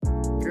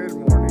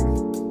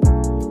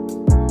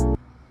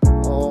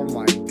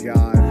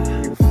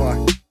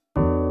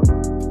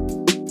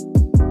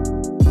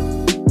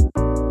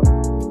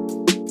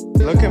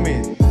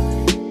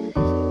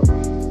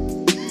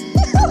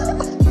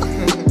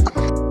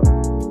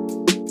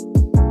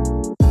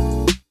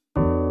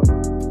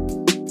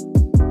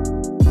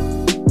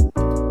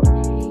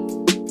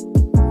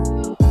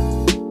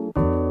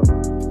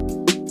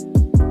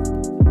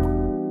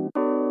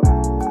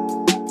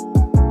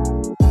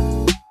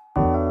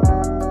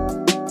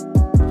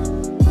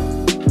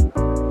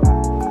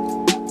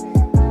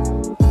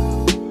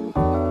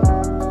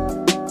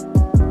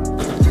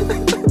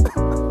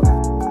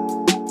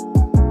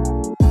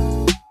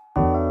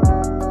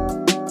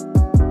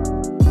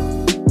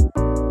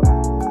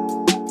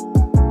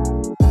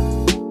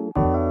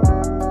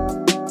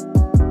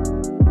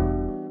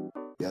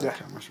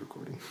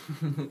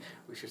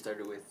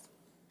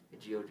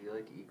Gio, do you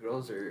like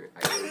e-girls or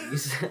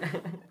i-ladies?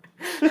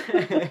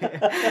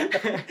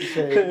 You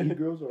say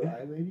e-girls or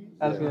i-ladies?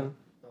 Ask Yeah. him.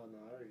 Oh, no,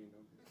 I already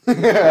know.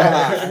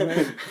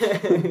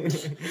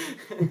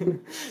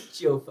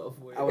 Gio fell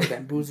for it. I was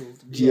bamboozled.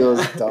 Gio's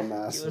Yeah.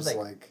 dumbass He was was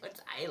like,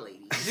 what's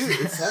i-ladies? Dude,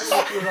 it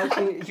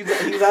sounded like he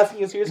was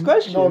asking a serious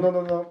question.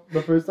 No.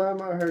 The first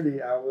time I heard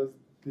it, I was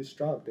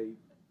distraught.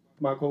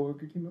 My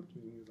coworker came up to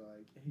me and was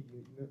like, "Hey,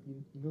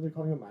 you know they're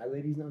calling them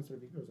i-ladies now instead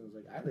of e-girls." And I was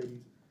like,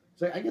 "I-ladies."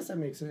 He's like, "I guess that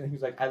makes sense." And he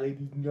was like,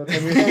 "I-ladies." You know what I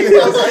mean? I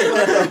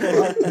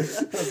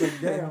was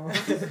like, "Damn." I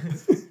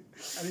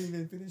didn't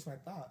even finish my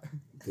thought.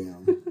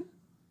 damn.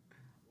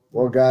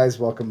 Well, guys,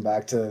 welcome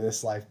back to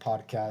This Life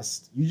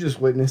podcast. You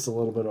just witnessed a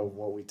little bit of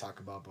what we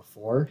talk about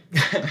before.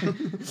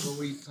 What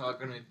we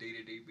talk on a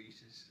day-to-day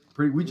basis.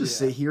 We just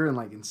sit here and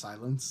like in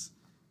silence,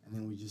 and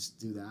then we just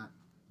do that.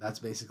 That's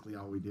basically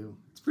all we do.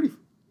 It's pretty,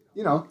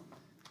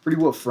 pretty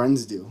what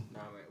friends do. No,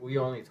 man, we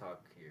only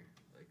talk here.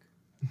 Like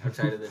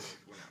outside of this,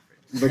 we're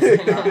not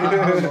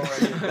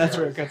friends. But- That's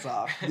where it cuts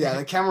off. Yeah,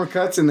 the camera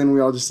cuts, and then we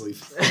all just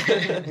leave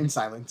in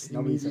silence.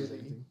 Nobody says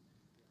anything.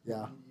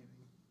 Yeah,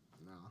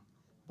 no.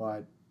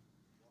 But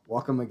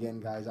welcome again,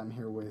 guys. I'm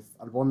here with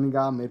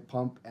Albóndiga, Mid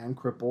Pump, and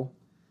Cripple.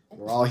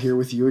 We're all here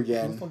with you Who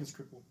again. the fuck is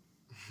cripple?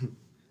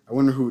 I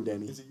wonder who,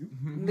 Danny. Is it you?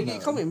 Nigga,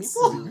 call me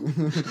Meatball.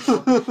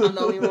 I'm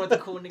the only one with a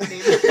cool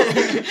nickname.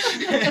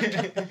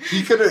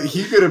 He could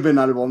have been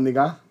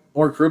Albóndiga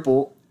or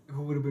Cripple.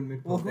 Who would have been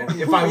mid Well, then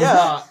who- if I was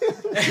yeah.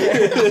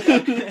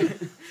 not?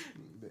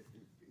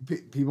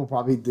 People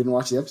probably didn't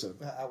watch the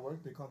episode. At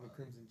work, they call me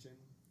Crimson Chin.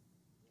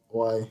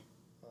 Why?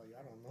 Oh,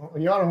 y'all don't know.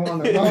 Y'all don't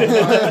want to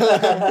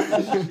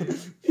know.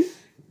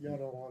 Y'all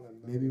don't want to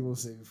know. Maybe we'll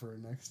save it for our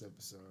next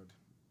episode.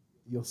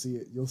 You'll see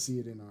it. You'll see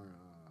it in our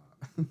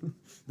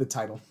the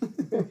title,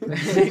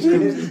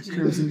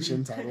 Crimson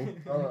Chin title.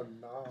 Oh,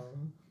 no.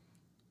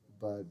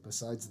 But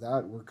besides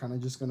that, we're kind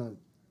of just gonna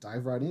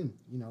dive right in.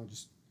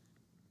 Just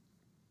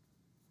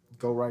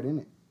go right in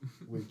it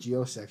with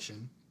Geo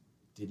section.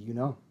 Did you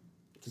know?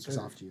 Kick us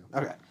off, Geo.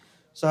 Okay,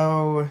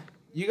 so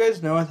you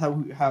guys know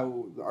how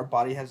our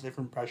body has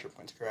different pressure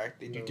points, correct?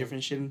 They do No.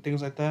 different shit and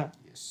things like that.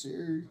 Yes,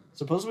 sir.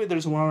 Supposedly,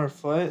 there's one on our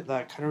foot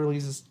that kind of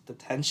releases the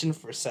tension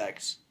for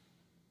sex.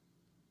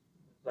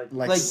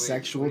 Like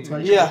sexual wait, type.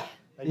 wait. Yeah,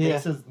 Like, Yeah.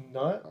 this is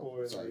nut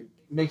or Sorry. like...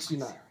 makes you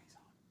nut.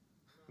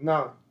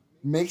 No.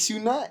 Makes you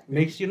nut?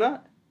 Makes you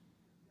nut.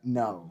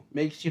 No.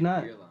 Makes you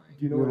nut. You're lying.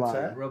 Do you know You're where it's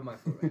lying. at? Rub my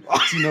foot right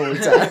Do you know where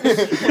it's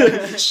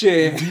at?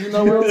 Shit. Do you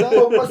know where it's at?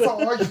 Oh, what's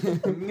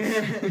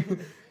the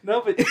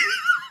No, but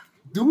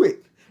Do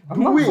it. I'm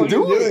not fucking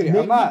doing it.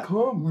 I'm not.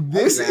 come.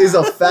 This is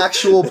a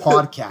factual I feel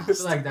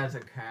podcast. like that's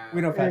a cow.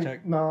 We don't fact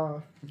check. Nah,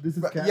 this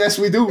is cap. Yes,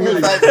 we do.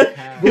 We're That's fact, a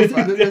cow.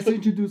 Let's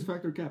introduce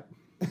Factor Cap.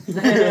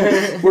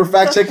 we're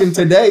fact checking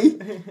today.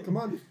 Come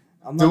on.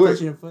 I'm Do not it.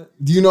 touching your foot.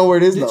 Do you know where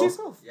it is Did though?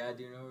 yourself? Yeah,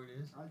 do you know where it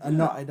is?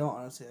 No, I don't.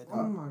 Honestly, I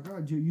Oh don't. my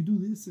god, you do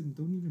this and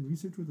don't even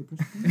research where the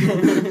pressure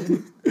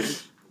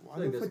Why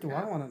Like the this fuck do I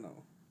cat. want to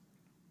know?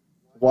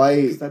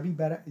 Why? That'd be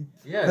bad.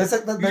 Yeah. That's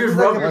like, You that'd just be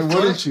rub like your Why foot,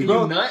 wouldn't you? you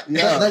Bro, nut?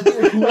 Yeah. That'd be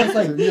cool. It's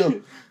like,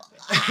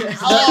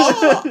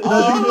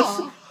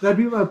 that'd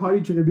be my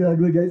party trick. I'd be like,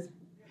 look, guys.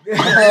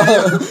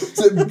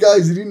 So,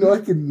 guys, did you know I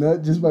could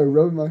nut just by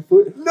rubbing my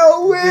foot?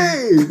 No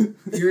way!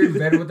 You're in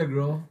bed with a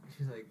girl.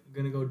 She's like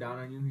gonna go down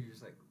on you. You're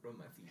just like rub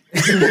my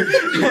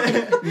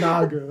feet.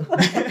 Nah, girl.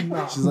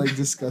 Nah. She's like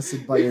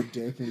disgusted by your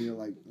dick, and you're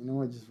like, you know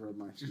what? Just rub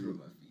my feet. Just rub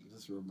my feet.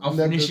 Just rub my I'll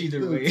finish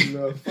either way.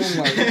 Oh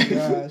my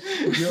gosh.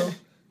 Yo,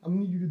 I'm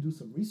gonna need you to do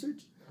some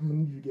research. I'm gonna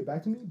need you to get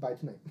back to me by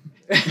tonight.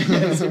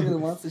 He really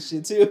wants this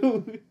shit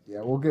too.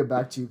 Yeah, we'll get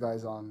back to you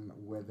guys on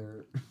where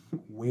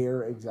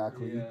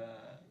exactly Yeah.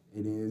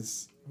 it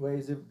is. Wait,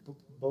 is it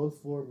both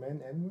for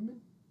men and women?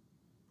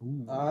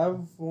 Ooh. I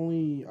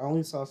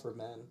only saw it for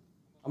men.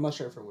 I'm not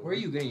sure for women. Where are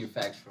you getting your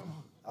facts from?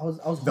 I was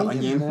The hoping,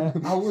 onion.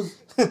 I was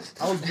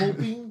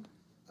hoping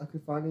I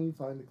could finally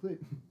find the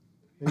clip.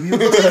 Maybe it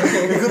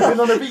could have been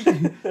on the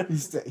beat.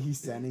 He's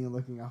standing and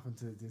looking off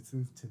into the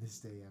distance. To this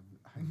day,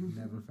 I've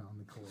never found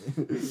the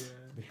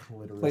the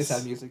clitoris. Play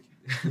sad music.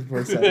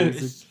 Play sad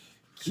music.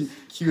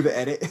 Cue the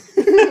edit.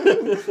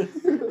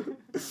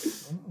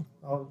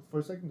 For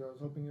a second, I was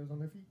hoping it was on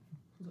their feet.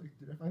 I was like,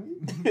 did I find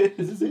it?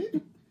 Is this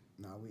it?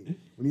 No,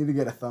 we need to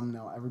get a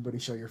thumbnail. Everybody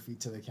show your feet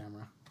to the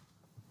camera.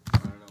 I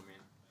don't know,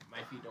 man.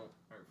 My feet aren't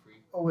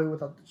free. Oh wait,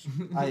 without the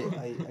I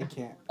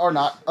can't. Or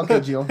not. Okay,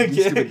 Gio. You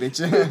stupid bitch.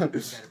 You gotta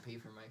pay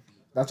for my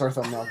feet. That's our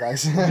thumbnail,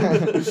 guys.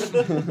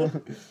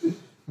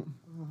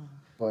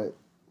 But,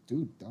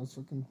 dude, that was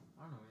fucking...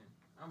 I don't know, man.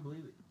 I don't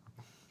believe it.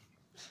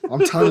 I'm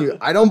telling you,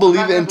 I don't believe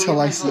I'm it not until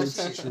gonna I believe see my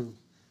it's shit. true.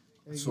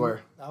 Hey,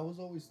 Swear. I was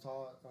always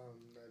taught that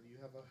you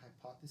have a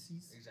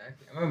hypothesis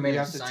Exactly. I'm a man You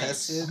of have to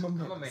science. test it.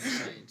 I'm a man of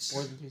science.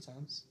 More than 3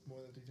 times. more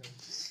than 3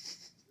 times.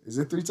 Is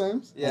it 3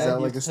 times? Yeah, Is that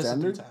you like have a to test it 3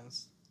 standard?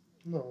 times.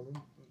 No,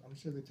 I'm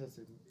sure they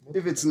tested.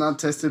 If it's not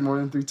tested more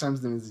than 3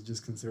 times, then is it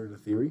just considered a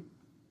theory?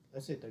 I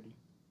say 30.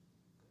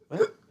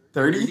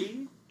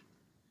 30?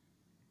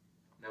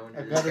 No one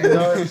I does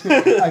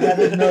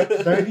gotta that. know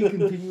 30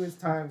 continuous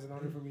times in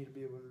order for me to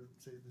be able to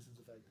say this is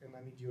a fact. And I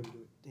I need Gio to do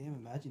it. Damn,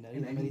 imagine that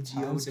And I many need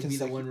Gio times to be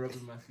the one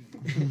consecutive- rubbing my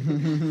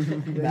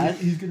feet.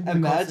 He's gonna be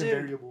the constant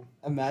variable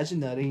Imagine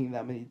nutting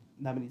that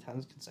many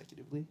times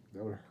consecutively.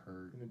 That would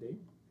hurt. in a day.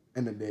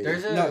 In a day.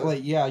 There's a. No,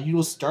 like yeah,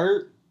 you'll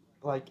start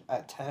like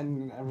at 10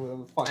 and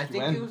everyone fuck I you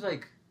think end. it was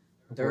like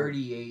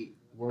 38.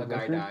 World Oh, A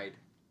guy record? died.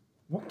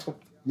 What? The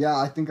Yeah,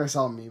 I think I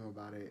saw a meme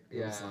about it.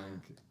 It was Yeah.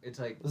 like, It's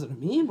like Was it a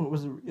meme or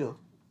was it real?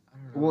 I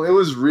don't know. well, it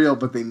was real,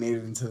 but they made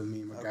it into the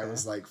meme. A guy Okay.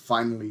 was like,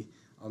 finally,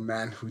 a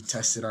man who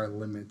tested our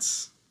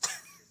limits.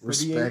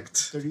 Respect.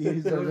 38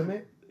 is the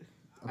limit.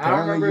 I don't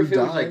remember Apparently if it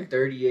you was die. like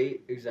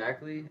 38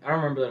 exactly. I don't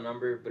remember the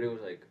number, but it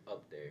was like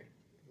up there.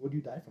 What do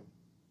you die from?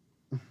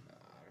 I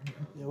don't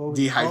know. Yeah, what would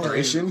you call it?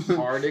 Dehydration.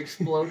 Heart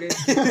exploded.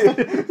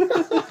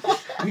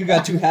 You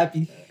got too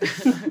happy.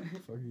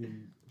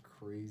 Fucking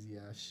crazy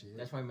ass shit.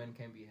 That's why men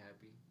can't be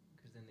happy,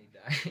 because then they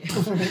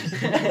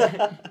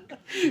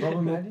die. Bro,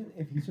 imagine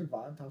if he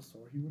survived, how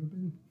sore he would have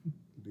been.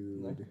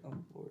 Dude,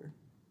 I'm bored.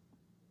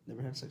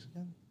 Never have sex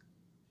again.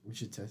 we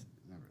should test.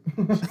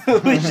 Never.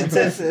 We should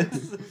test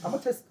this. I'm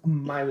gonna test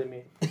my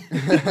limit.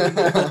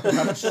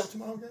 Have a show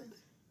tomorrow, guys?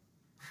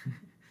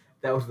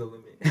 That was the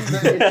limit.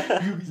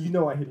 you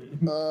know I hit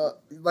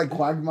it. Like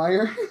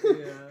Quagmire.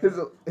 Yeah. His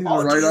Oh,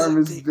 right Jesus, arm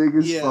is big- big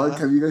as yeah. fuck.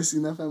 Have you guys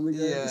seen that Family Guy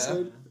Yeah.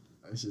 episode?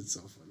 That shit's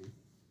so funny.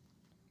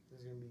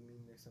 This is gonna be me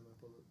next time I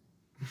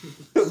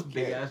pull up.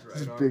 Big ass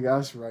His right arm. big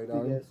ass right Big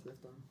arm. ass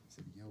left arm. I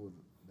said, yo,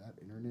 that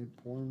internet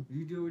porn.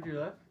 You do it with your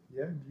left?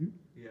 Yeah, you?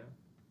 Yeah.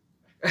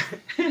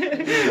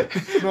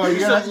 No, you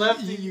said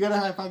lefty. you gotta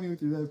high five me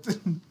with your left.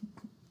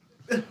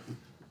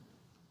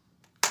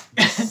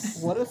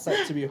 What a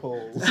sight to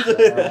behold.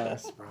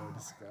 Disgust, bro.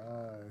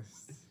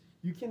 Disgust.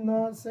 You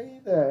cannot say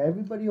that.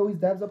 Everybody always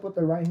dabs up with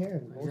their right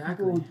hand. Most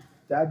Exactly. people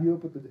dab you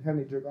up with the hand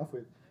they jerk off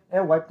with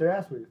and wipe their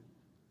ass with.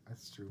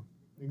 That's true.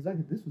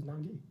 Exactly. This was not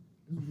gay.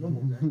 This was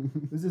normal.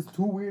 This is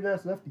two weird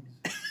ass lefties.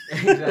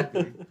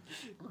 Exactly.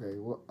 Okay,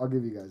 well, I'll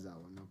give you guys that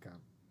one. No cap.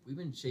 We've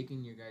been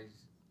shaking your guys'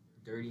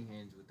 dirty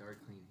hands with our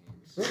clean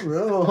hands. For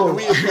real.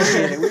 We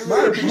appreciate it. We My, really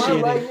my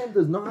appreciate right it. hand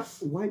does not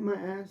wipe my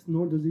ass,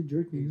 nor does it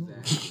jerk me.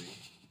 Exactly.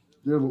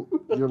 You're.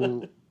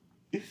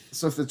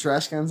 So if the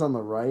trash can's on the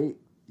right,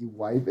 you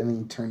wipe and then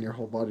you turn your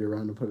whole body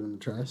around to put it in the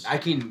trash. I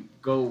can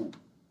go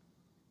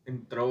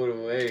and throw it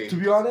away. To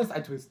be honest, I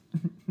twist.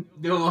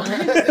 No. I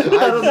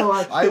don't know.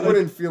 I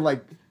wouldn't feel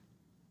like.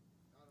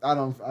 I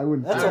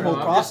wouldn't. That's I a don't whole know,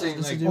 I'm just process. saying,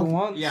 Just to like, do it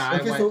once. Yeah, I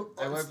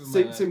wipe with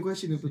my same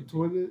question. If the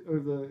toilet or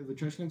the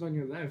trash can's on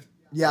your left,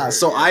 Yeah.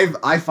 So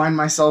I found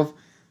myself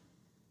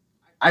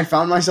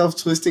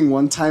twisting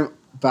one time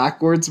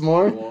backwards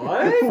more.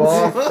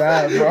 What? Fuck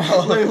that, bro.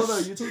 Wait, hold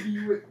on. You told me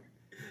you were.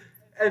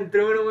 And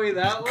threw it away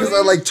that way? Because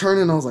I like turned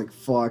and I was like,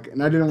 fuck.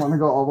 And I didn't want to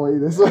go all the way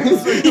this way.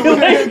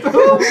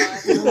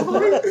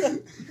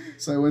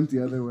 So I went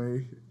the other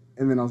way.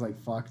 And then I was like,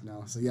 fuck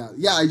no. So yeah,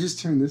 I just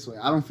turned this way.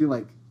 I don't feel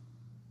like.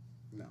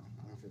 No,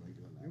 I don't feel like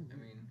doing that. I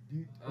mean,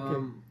 You,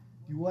 okay.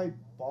 You wipe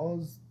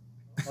balls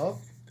up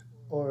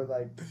or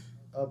like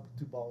up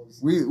to balls?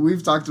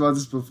 We've talked about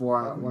this before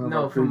on one of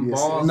no, our from previous.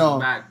 balls No,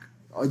 back.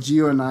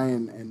 Gio and I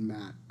and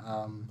Matt.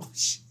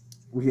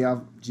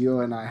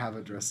 Gio and I have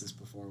addressed this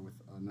before with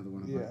another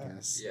one of our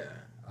guests. Yeah.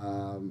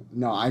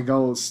 No, I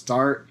go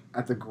start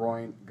at the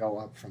groin, go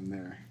up from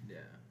there. Yeah.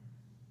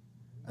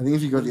 I think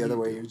if you go the other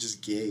way, you're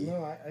just gay.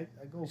 No, I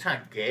go. It's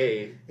not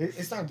gay.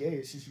 It's not gay.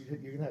 It's just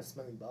you're gonna have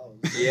smelly balls.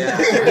 Yeah.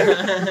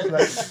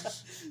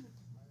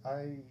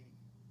 Like,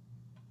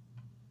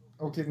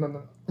 Okay,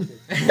 no. Okay.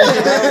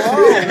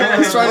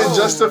 He's trying to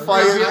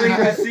justify Revealing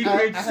the it.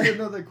 secrets. I had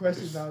another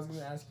question that I was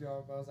gonna ask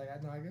y'all, but I was like,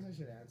 I guess I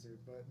should answer.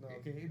 But no,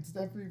 okay, it's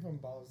definitely from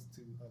balls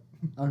to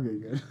up. Okay,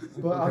 good.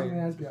 But I was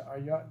gonna ask you, are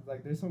y'all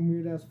like? There's some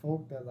weird ass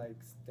folk that like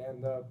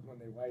stand up when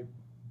they wipe.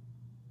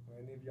 Are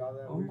any of y'all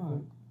that Oh weird my.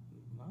 folk?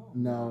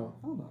 No.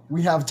 Hold on.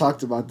 We have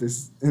talked about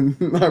this in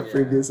our Yeah,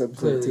 previous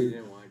episode clearly too.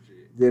 didn't watch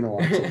it. Didn't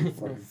watch it. You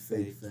fucking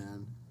fake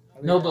fan. I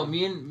think No, I- but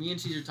me and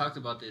Caesar talked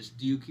about this.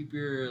 Do you keep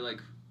your like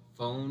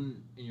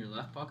phone in your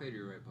left pocket or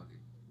your right pocket?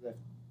 Left.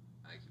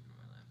 I keep it in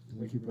my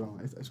left. We keep it on.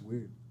 That's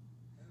weird.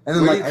 And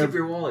then Where like do you keep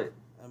your wallet?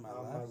 Am I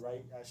on left? my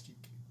right ass cheek.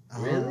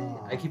 Really?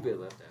 Ah, I keep it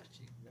left ass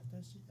cheek. Left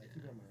ass cheek? I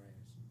keep it on my right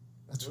ass cheek.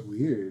 That's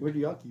weird. Where do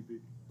y'all keep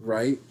it?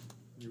 Right?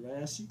 Your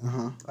right ass cheek?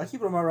 I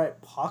keep it in my right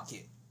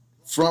pocket.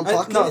 Front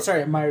pocket. No,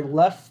 sorry, my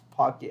left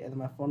pocket and then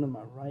my phone in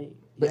my right.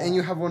 But Yeah. and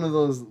you have one of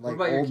those like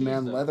about your old keys,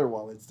 man though? leather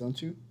wallets,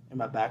 don't you? in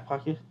my back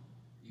pocket.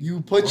 You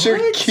put your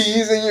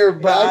keys in your Yeah,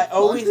 back. I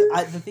always.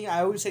 pocket?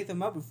 I always take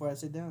them out before I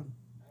sit down.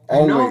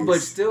 I know, but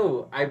Always.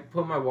 still, I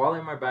put my wallet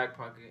in my back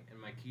pocket and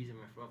my keys in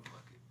my front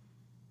pocket.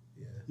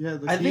 Yeah,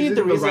 I think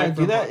the reason I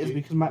do that is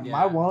because my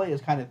Yeah. wallet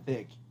is kind of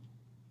thick.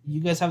 You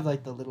guys have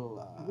like the little.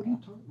 What are you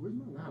talking? Where's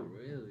my Not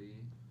wallet? really.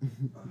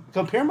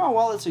 Compare my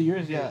wallet to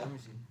yours, yeah. Let me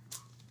see.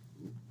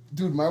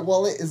 Dude, my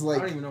wallet is I like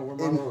don't even know where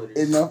my wallet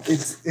is. enough.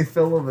 It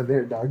fell over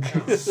there, dog.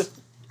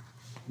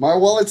 My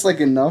wallet's like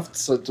enough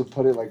so to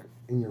put it like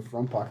in your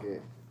front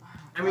pocket.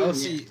 I mean, Oh,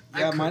 see, I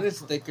yeah, could- mine is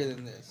thicker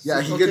than this.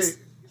 Yeah, he Okay.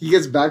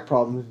 gets back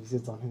problems if he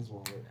sits on his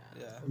wallet.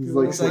 Yeah. He's Okay,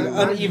 like well, saying It's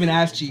like uneven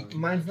ass cheek.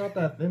 Mine's not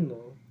that thin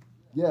though.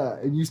 Yeah,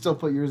 and you still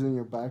put yours in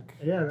your back.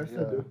 Yeah, that's Yeah.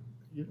 do.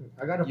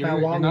 I got a You're, fat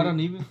you're wallet. not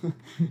uneven.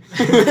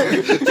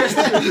 Just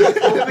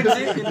opens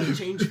it and the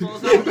change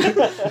falls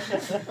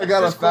out. I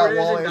got a Just fat quarters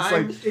and wallet. It's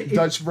dimes. like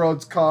Dutch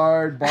Broad's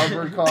card,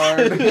 barber card.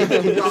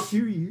 If you're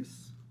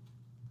curious,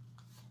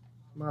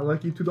 my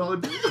lucky $2 bill.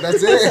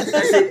 That's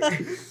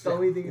it. It's the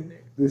only thing in there.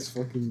 This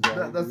fucking guy.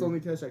 That's the dude. only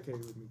cash I carry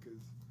with me because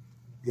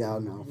Yeah,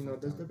 no. you know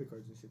fuck there's that. debit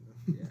cards and shit now.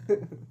 Yeah.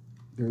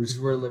 There's Because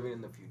we're living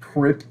in the future.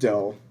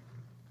 crypto.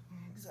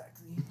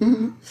 Exactly. But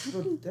deadass,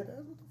 what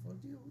the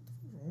fuck, dude? What the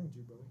fuck wrong with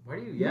you, bro? Why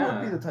do you? You Yeah.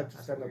 wouldn't be the type to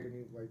That's stand up weird. and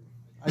eat like.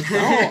 I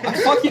don't. I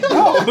fucking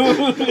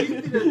don't.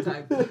 You'd be the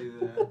type to do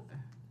that. Oh,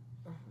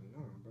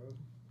 no, bro.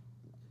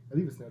 I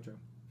leave a Snapchat.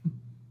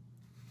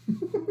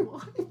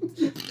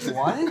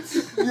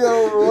 What?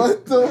 Yo,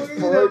 what the Wait a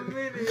fuck?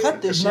 minute. Cut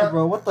this shit,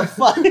 bro. What the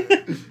fuck?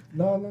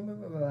 No.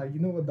 Like, you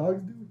know what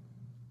dogs do?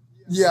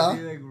 Yeah.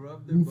 They like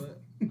rub their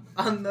butt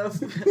on the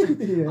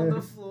Yeah. on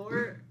the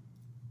floor.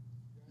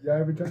 Yeah,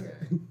 every time.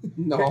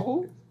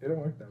 No. It don't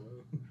work that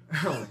well.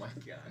 Oh my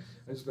gosh.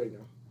 I just like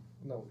no.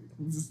 No.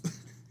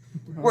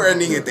 We're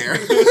ending it there.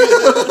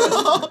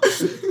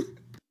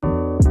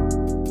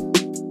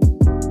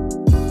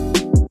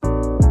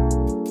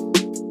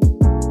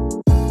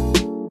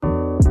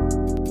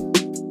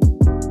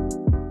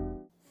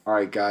 All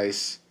right,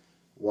 guys.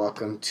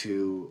 Welcome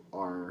to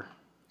our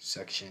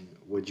section,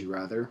 Would You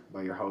Rather,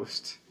 by your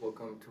host.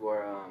 Welcome to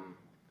our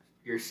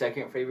your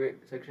second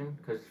favorite section,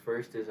 because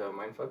first is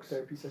Mindfucks,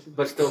 Therapy session.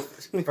 but still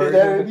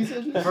Therapy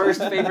session.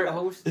 first favorite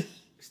host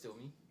still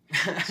me.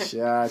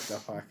 Shut the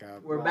fuck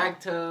up. We're back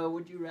to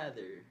Would You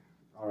Rather.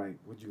 All right,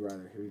 Would You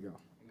Rather. Here we go.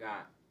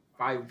 Got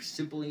 5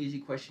 simple, easy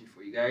questions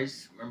for you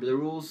guys. Remember the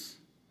rules?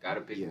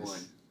 Gotta pick Yes. one.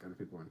 Gotta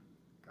pick one.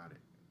 Got it.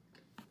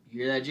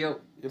 You hear that, Joe?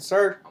 Yes,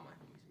 sir. Oh my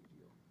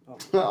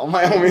Oh,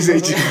 my homies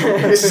hate you.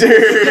 Yes,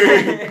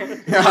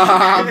 sir.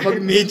 I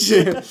fucking need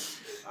you.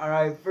 All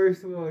right,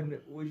 first one.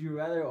 Would you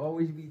rather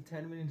always be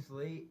 10 minutes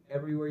late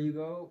everywhere you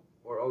go,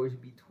 or always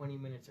be 20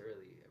 minutes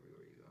early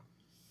everywhere you go?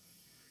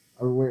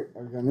 Are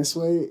we going this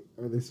way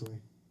or this way?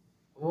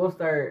 We'll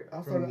start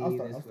I'll from start. me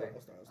this way.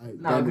 All right,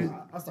 No, Danny. because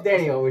I'll start.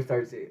 Danny always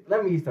starts it.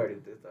 Let me start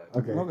it this time.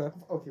 Okay. Okay.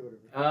 Okay,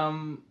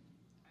 whatever.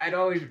 I'd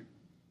always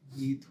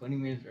be 20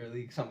 minutes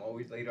early because I'm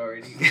always late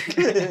already.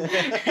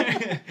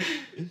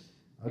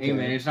 Okay. Hey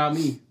man, it's not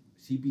me.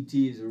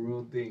 CPT is a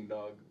real thing,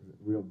 dog.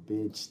 Real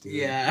bitch, dude.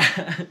 Yeah.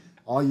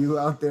 All you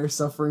out there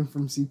suffering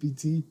from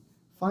CPT,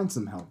 find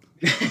some help.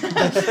 And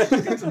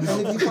if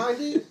you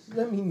find it,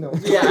 let me know.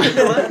 Yeah,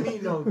 let me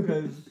know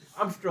because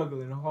I'm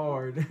struggling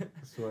hard.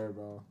 I swear,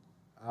 bro.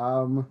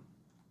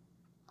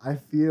 I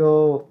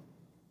feel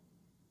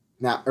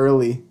not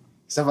early.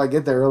 So if I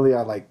get there early,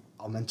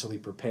 I'll mentally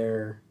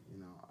prepare. You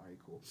know, all right,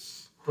 cool.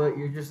 But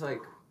you're just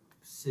like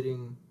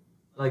sitting,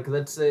 like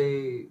let's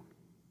say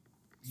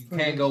you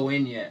can't go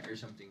in yet or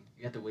something.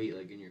 You have to wait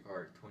like in your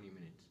car 20 minutes.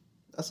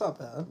 That's not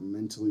bad.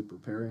 Mentally I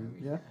preparing.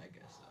 mean, Yeah. I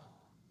guess so.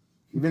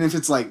 Even if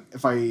it's like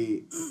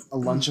a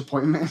lunch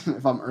appointment,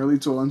 if I'm early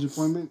to a lunch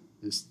appointment,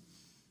 just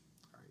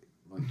all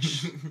right,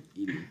 lunch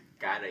eating.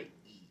 Gotta eat.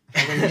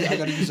 I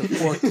gotta use a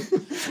fork.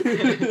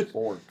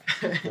 Fork.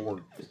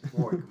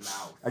 Fork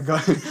mouth. I go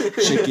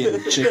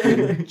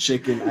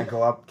chicken. I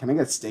go up. Can I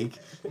get steak?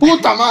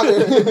 Puta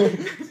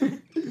madre.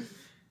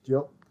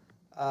 Yep.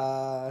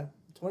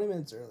 20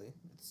 minutes early.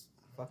 It's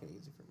fucking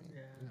easy for me.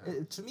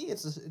 Yeah. To me,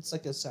 it's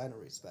like a sign of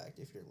respect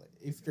if you're late,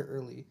 if you're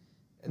early,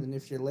 and then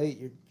if you're late,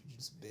 you're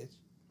just a bitch.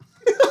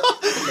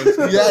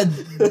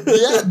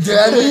 Yeah,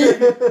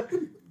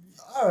 Daddy.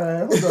 All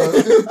right,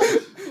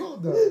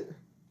 hold on.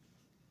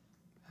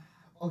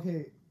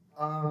 Okay,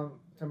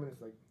 10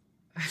 minutes late.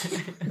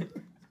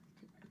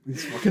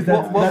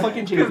 What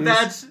fucking changes? Because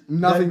that's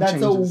Nothing that's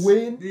changes. a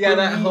win. yeah, for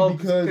that me helps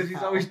because because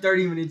he's always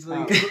 30 minutes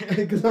late.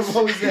 because I'm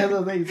always hella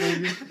late. So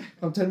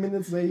I'm 10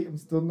 minutes late. I'm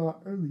still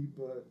not early,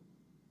 but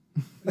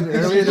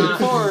Earlier than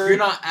before. You're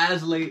not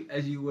as late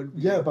as you would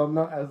be. yeah, but I'm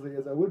not as late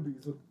as I would be.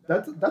 So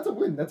that's a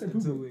win. That's It's a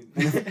improvement.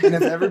 win. And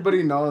if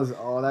everybody knows,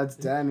 oh, that's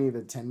Danny,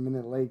 the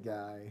 10-minute late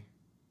guy,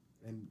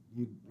 and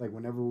you like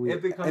whenever we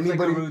It becomes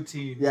anybody, like a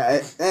routine.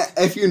 yeah,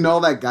 if you know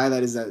that guy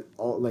that is that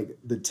like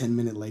the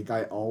 10-minute late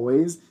guy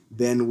always,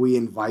 then we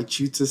invite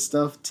you to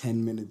stuff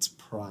 10 minutes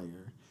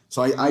prior.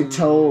 So I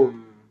tell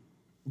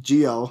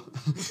Gio,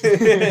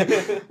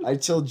 I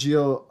tell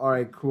Gio, all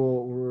right,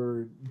 cool,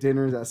 we're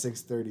dinner's at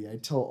 6:30. I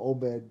tell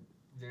Obed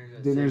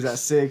dinner's at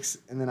 6,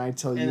 and then I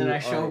tell you, And then I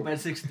show all up right. at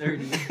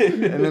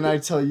 6:30. And then I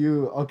tell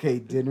you, okay,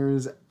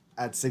 dinner's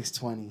at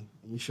 6:20,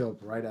 and you show up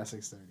right at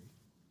 6:30.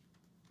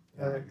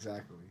 Yeah,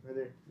 exactly. Right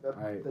there.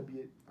 Alright. That'd be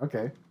it.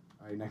 Okay.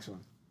 All right, next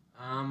one.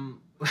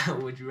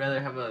 Would you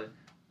rather have a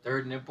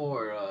third nipple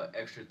or a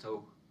extra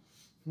toe?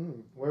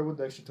 Where would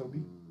the extra toe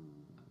be?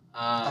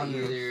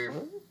 Either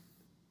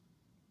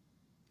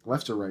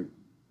Left or right?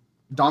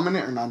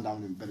 Dominant or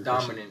non-dominant? Better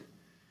question. dominant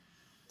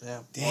Damn. or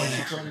an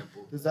Damn. extra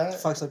nipple. Does that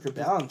Fucks up your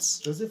balance.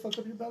 does it fuck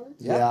up your balance?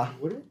 Yeah.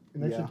 Would it?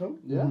 An extra Yeah. toe?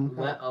 Yeah.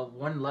 Mhm.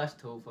 One less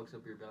toe fucks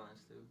up your balance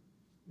too.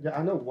 Yeah,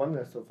 I know one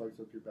that still fucks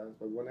up your balance,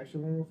 but one extra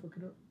one will fuck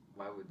it up.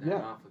 Why would that Yeah.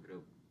 not fuck it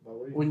up? But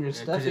what do you- When you're Yeah,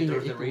 'cause it stuffing, your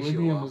throws the ratio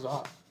equilibrium off. is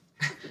off.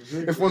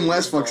 If one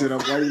less fucks it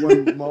up, why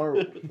one more?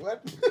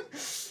 What?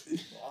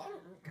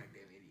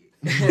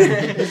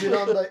 Is it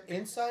on the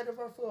inside of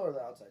our foot or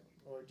the outside?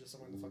 Or just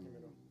somewhere in the fucking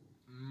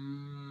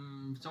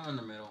middle? Somewhere in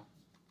the middle.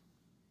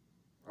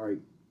 All right.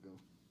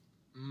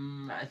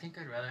 I think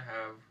I'd rather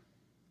have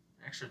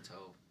an extra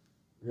toe.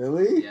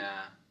 Really?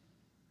 Yeah,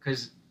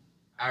 because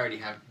I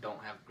already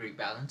don't have great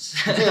balance.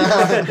 You're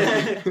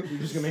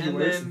just gonna make it And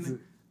worse? then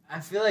I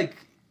feel like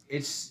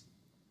it's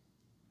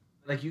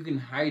like you can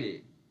hide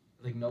it.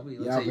 Like nobody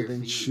looks Yeah, at but your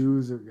then feet.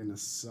 shoes are gonna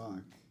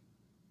suck.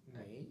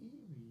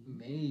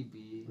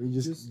 Maybe. We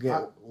just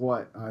get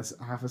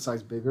half a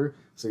size bigger,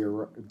 so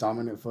your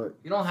dominant foot.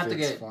 You don't have to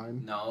fits get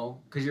fine. No,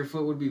 because your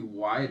foot would be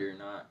wider,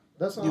 not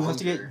That's not You have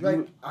to get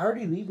like I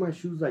already leave my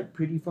shoes like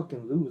pretty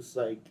fucking loose.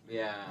 Like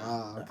yeah.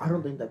 Okay. I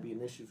don't think that'd be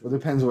an issue for Well, me.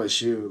 depends what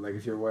shoe. Like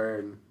if you're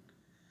wearing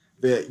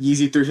the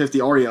Yeezy 350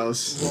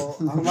 Oreos. Well,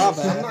 I'm not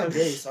bad. I'm not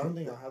gay, so I don't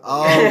think I'll have that.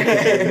 Oh,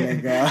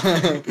 okay,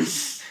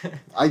 nigga.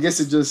 I guess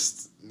it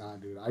just nah,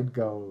 dude. I'd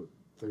go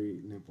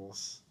 3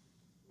 nipples.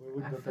 Where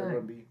would I the feel third like-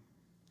 one be?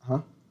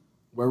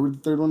 Where would the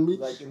third one be?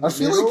 Like in I the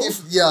feel middle?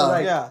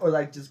 like if Or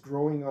like just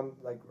growing on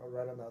like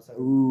right on the outside.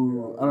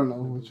 Ooh, I don't know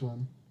which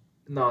one.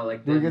 No,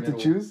 like Do we dead get to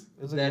middle. choose?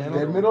 It's like Dead middle.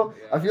 Dead middle?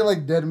 Yeah. I feel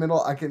like dead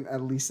middle, I can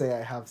at least say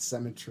I have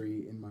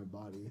symmetry in my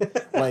body.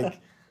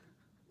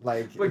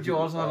 Like. But you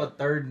also have a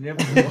third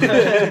nipple. You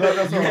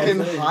That's what I'm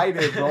can saying. hide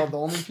it, bro. The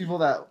only people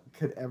that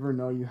could ever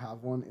know you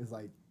have one is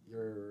like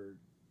your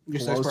Your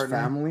sex close partner.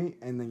 family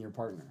and then your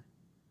partner.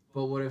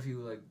 But what if you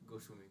like go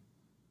swimming?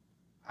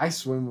 I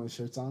swim with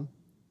shirts on.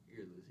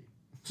 You're losing.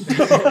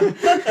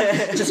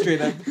 Just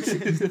straight up.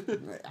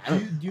 I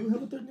don't, Do you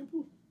have a third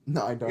nipple?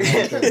 no, I don't.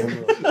 Have a third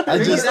nipple. I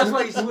Maybe just that's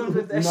why you swim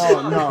with that.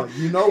 no.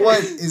 You know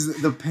what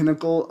is the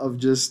pinnacle of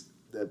just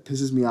that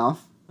pisses me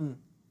off? Hmm.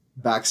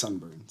 Back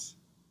sunburns.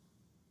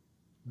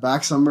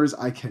 Back sunburns.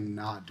 I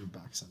cannot do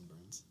back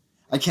sunburns.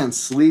 I can't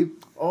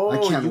sleep. Oh, I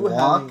can't you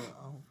walk. having-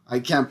 oh. I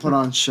can't put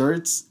on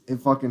shirts. It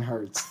fucking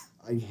hurts.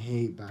 I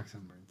hate back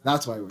sunburns.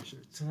 That's why I wear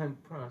shirts. Sometimes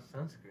put on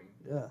sunscreen.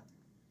 Yeah.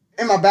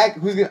 In my back,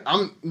 who's gonna?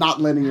 I'm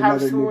not letting Have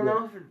another someone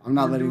nigga. else. I'm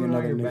not do letting it on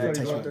another your nigga back. touch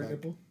You my want third back.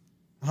 nipple?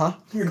 Huh?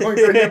 You're going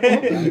third nipple? Yeah,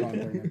 I'm going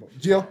third nipple.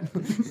 Gio.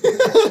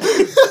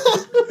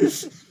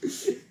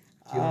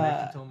 Your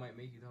neck toe might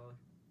make you taller.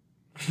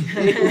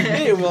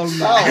 It will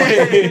not.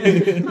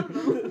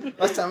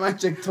 Last time I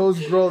checked,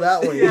 toes grow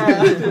that way.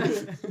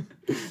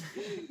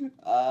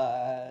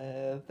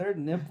 Third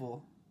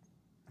nipple.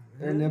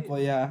 Third Really? nipple,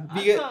 yeah. I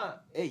Because,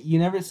 thought- you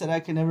never said I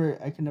could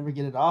never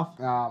get it off.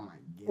 Oh my god.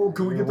 Oh,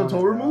 can we You're get the one toe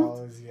of removed?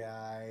 those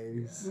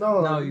guys.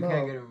 No, you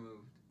can't get it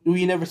removed.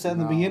 You never said in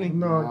the beginning.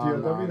 No,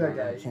 Gio, don't be that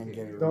guy. I can't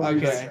get it Don't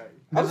removed. be Okay. that guy.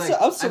 I'm Because, still-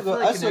 I'm still I feel go-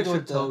 like I'm still an go extra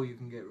with the- toe you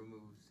can get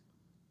removed.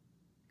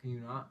 Can you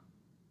not?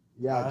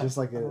 Yeah, just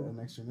like an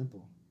extra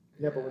nipple.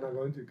 Yeah, but we're not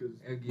going to because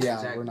Yeah,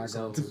 exactly. we're not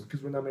going to.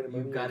 we're not making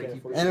money. You gotta we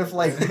can't keep afford it. And it. if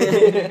like,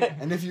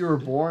 and if you were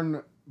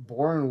born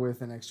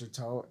with an extra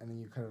toe and then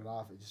you cut it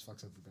off, it just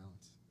fucks up the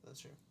balance. That's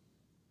true.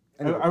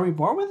 Anyway, Are we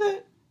born with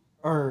it?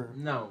 Or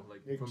No,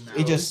 like from now.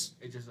 It just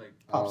It just like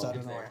pops Oh, out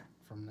it's of there. nowhere?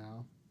 from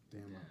now,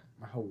 damn, Yeah.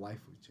 my whole life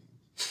would change.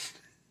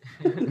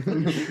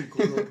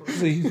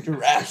 So he's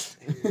giraffed.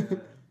 Yeah.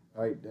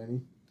 All right,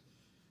 Danny.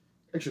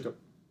 Extra toe.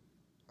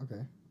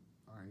 Okay.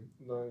 All right.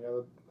 No,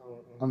 yeah.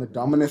 On the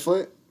dominant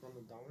foot, On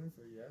the dominant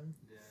foot, yeah.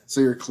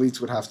 so your cleats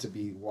would have to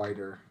be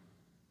wider.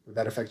 Would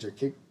that affect your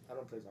kick? I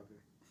don't play soccer.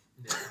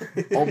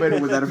 Oh, better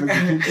would that affect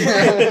your kick?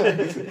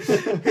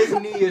 His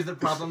knee is the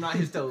problem, not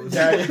his toes.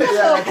 Yeah, I'm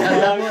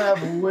gonna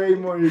have way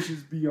more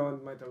issues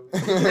beyond my toes.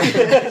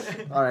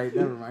 All right,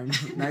 never mind.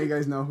 Now you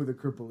guys know who the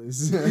cripple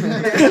is.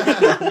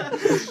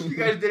 You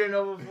guys didn't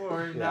know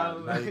before. Yeah, now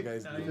now you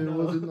guys now know. you It know.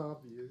 wasn't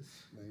obvious.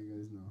 Now you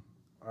guys know.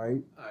 All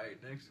right.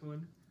 Alright, next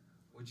one.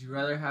 Would you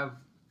rather have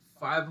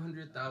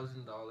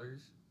 $500,000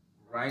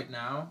 right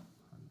now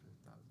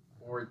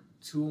or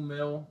 $2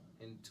 million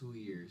in 2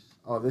 years?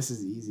 Oh, this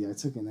is easy. I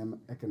took an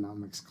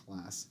economics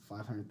class.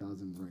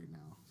 500,000 right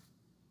now.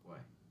 Why?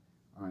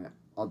 All right.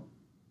 Oh,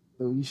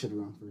 you should have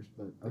gone first,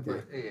 but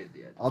okay.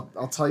 Yeah.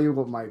 I'll tell you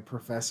what my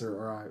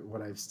professor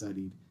what I've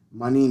studied.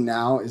 Money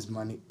now is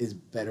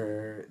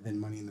better than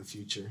money in the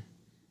future.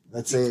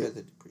 Let's say Because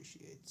it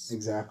depreciates.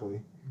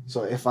 exactly.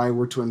 So if I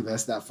were to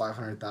invest that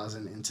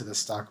 500,000 into the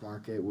stock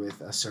market with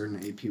a certain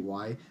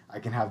APY, I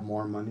can have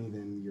more money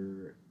than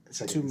your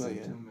second 2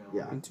 million. $2 million.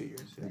 Yeah. In 2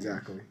 years. Yeah.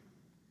 Exactly.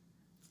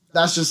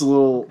 That's just a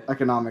little Okay.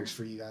 economics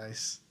for you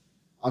guys.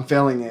 I'm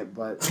failing it,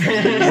 but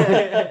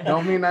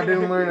don't mean I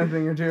didn't learn a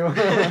thing or two.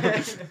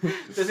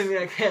 Doesn't mean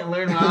I can't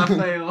learn when I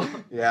fail.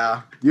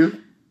 Yeah. You?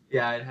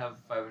 Yeah, I'd have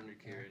 500K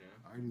right now.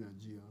 I already know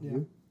Gio. Yeah.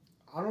 You?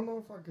 I don't know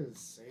if I could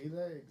say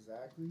that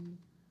exactly.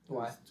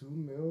 Why? It's 2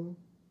 mil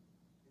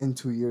In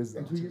 2 years, though.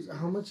 in 2 years.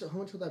 How much of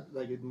that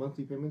like in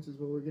monthly payments is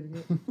what we're getting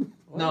at?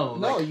 No,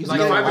 no, like, you like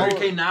said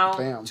 500K now,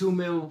 Bam. 2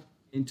 mil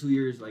in 2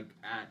 years, like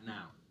at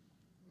now.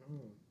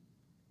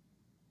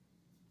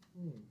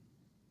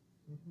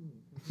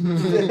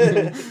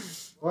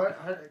 What?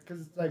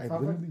 because it's like I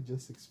 500. literally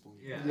just explained.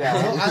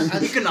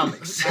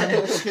 Economics.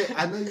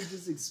 I know you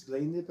just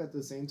explained it, but at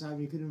the same time,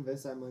 you could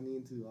invest that money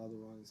into all the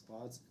wrong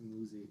spots and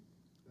lose it,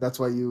 That's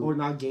why you. or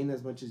not gain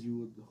as much as you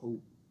would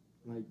hope.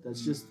 Like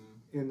that's just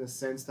in the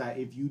sense that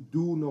if you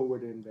do know where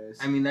to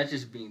invest. I mean, that's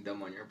just being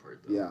dumb on your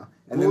part, though. Yeah.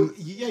 And Well, then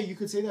yeah, you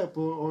could say that,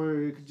 but or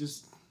it could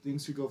just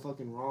things could go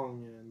fucking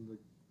wrong and the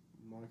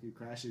market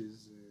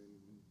crashes. And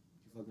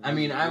you fucking I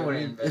mean, lose it. I You know what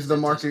wouldn't mean? invest If the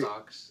into market-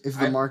 stocks. if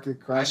the market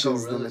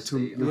crashes, real then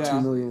estate. your Yeah.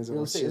 2 million is Real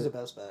worth estate is the shit.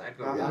 best bet. I'd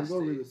go I'd go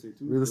real real estate. estate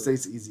too. Real but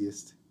estate's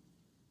easiest.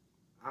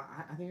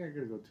 I think I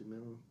gotta go 2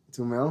 mil.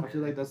 2 mil. I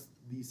feel like that's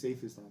the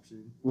safest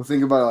option. Well,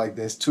 think about it like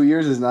this: 2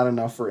 years is not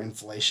enough for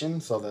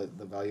inflation, so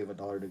the value of a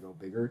dollar to go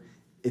bigger.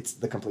 It's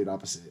the complete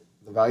opposite.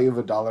 The value of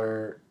a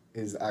dollar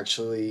is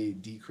actually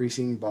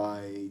decreasing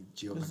by.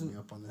 Gio, back me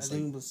up on I this.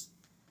 think it was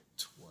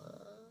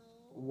 12.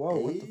 Whoa,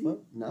 what the fuck?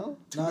 No,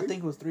 No, I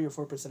think it was 3 or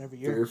 4% every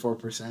 3 year. or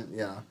 4%.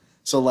 Yeah.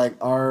 So like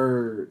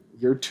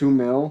your 2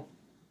 mil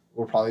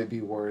will probably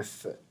be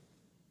worth.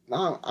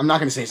 No, I'm not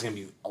gonna say it's gonna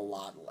be a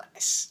lot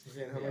less.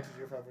 Okay, and how much is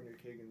your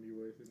 500K gonna be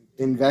worth?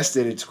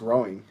 Invested, it's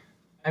growing.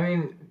 I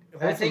mean,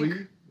 I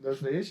think That's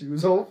the issue.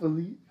 Is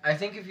hopefully. I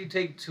think if you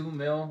take 2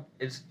 mil,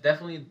 it's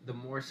definitely the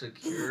more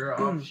secure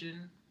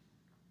option.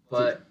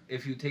 But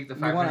if you take the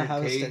You want to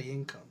have a 500K, steady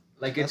income.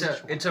 like That's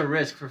what you it's a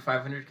risk for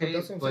But that's 500K,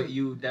 what I'm but saying.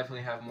 you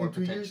definitely have more In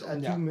 2 years, potential.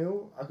 at Yeah. 2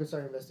 mil, I could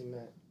start investing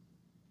that.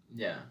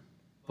 Yeah,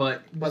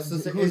 but But It's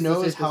the- who it's the knows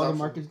safest how the option.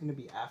 market's going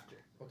to be after?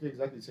 Okay,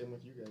 exactly. Same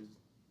with you guys.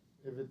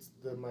 If it's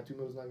my 2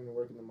 mil is not gonna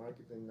work in the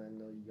market, then I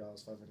know you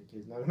guys 500K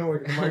is not gonna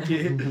work in the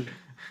market.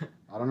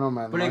 I don't know,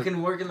 man. but it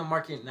can work in the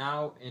market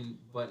now,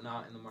 but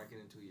not in the market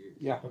in 2 years.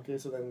 Yeah. Okay,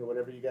 so then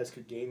whatever you guys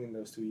could gain in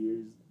those 2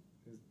 years,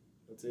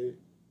 that's it.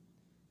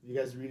 If you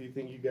guys really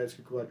think you guys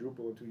could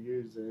quadruple in 2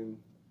 years, then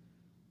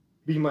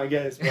be my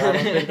guest. But I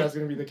don't think that's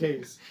gonna be the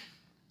case.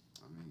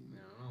 I mean,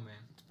 I don't know, man.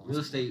 it's Real possible.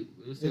 estate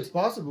It's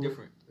possible.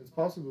 different. It's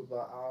possible,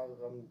 but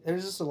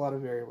There's just a lot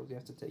of variables you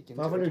have to take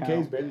into 500K is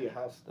account. barely a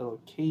house. The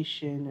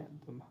location,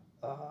 the Depends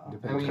I on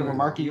mean, kind of where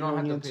market you you're don't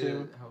have going to pay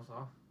into. the house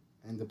off.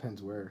 And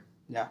depends where.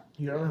 You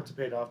don't have to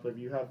pay it off, but if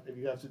you have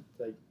to,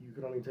 like, you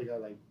can only take out,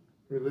 like,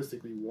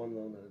 realistically one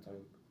loan at a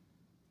time.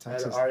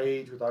 Texas At our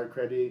age, with our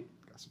credit,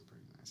 got some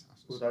pretty nice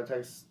houses. with our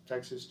tax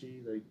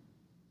history, like,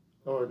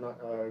 or not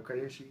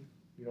credit history,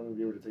 you don't even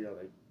be able to take out,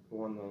 like,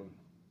 one loan.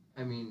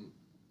 I mean,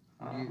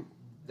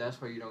 that's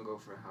why you don't go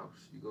for a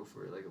house. You go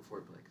for like a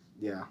fourplex.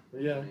 Yeah.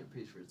 But yeah, And it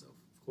pays for itself.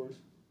 of course.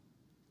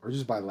 Or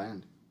just buy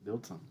land.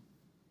 Build something.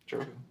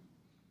 True.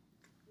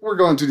 We're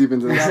going too deep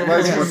into this.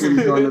 Let's fucking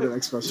go on to the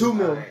next question. 2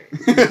 mil.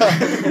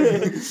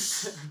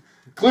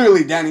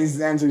 Clearly, Danny's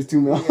answer is 2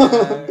 mil.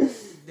 Yeah,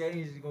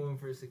 Danny's going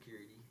for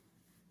security.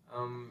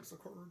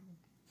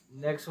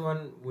 Next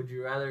one, would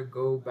you rather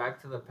go back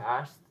to the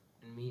past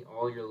and meet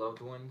all your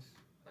loved ones,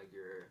 like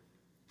your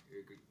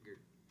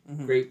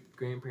Mhm. great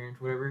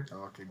grandparents, whatever,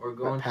 Oh, okay. or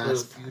go But into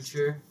past, the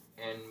future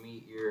and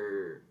meet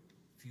your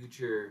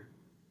future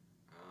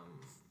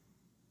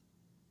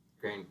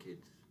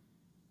grandkids?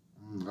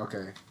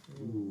 Okay.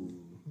 Ooh.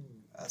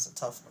 That's a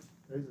tough one.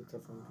 That is a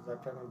tough one, because I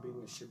plan on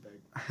being a shitbag.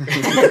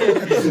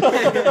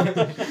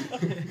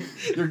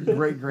 Your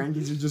great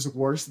grandkids are just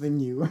worse than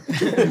you.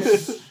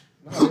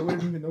 No, they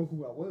wouldn't even know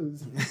who I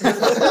was.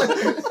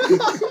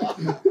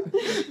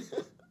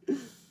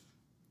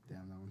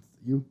 Damn, that one's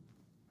you.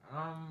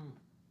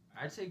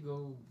 I'd say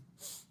go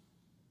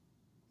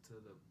to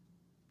the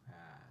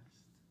past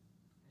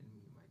and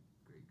meet my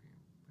great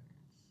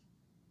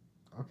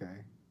grandparents. Okay.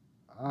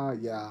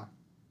 Yeah.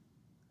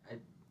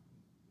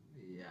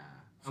 Yeah,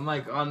 I'm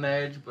like on the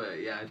edge, but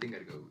yeah, I think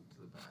I'd go to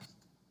the past.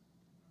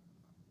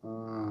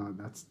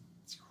 That's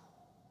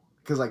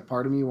because like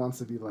part of me wants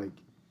to be like,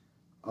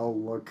 oh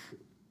look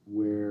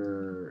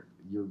where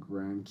your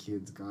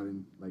grandkids got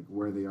in, like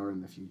where they are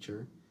in the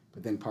future.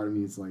 But then part of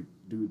me is like,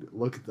 dude,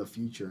 look at the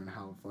future and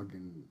how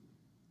fucking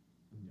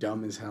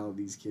dumb as hell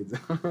these kids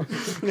are. Yeah,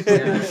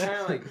 it's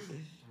kind of like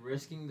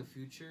risking the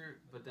future,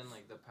 but then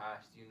like the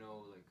past, you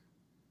know, like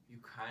you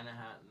kind of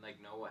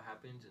know what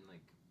happens, and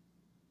like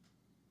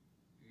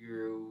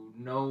you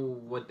know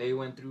what they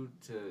went through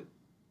to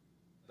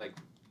like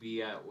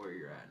be at where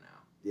you're at now.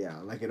 Yeah,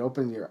 like it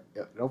opens your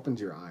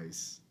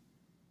eyes.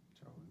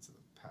 Travel into the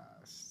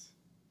past.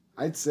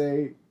 I'd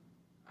say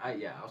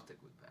I'll stick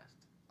with past.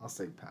 I'll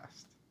say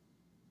past.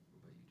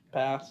 What about you?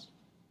 Pass.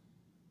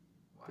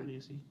 Why? Pretty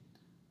easy.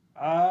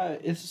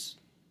 It's.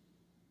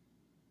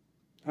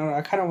 I don't know.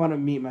 I kind of want to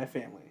meet my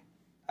family.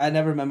 I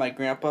never met my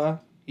grandpa.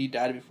 He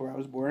died before I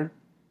was born.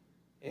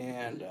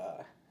 And,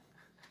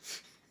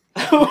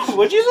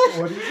 what'd you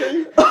say? What do you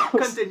say?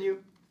 Continue.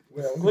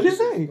 Well, What'd you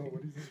say? No,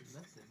 what do you say?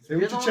 Nothing. Say You're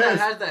with the your one that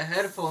chest. has the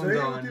headphones Say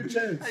it on. with your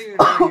chest. How do you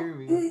not hear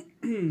me?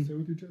 Say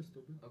with your chest,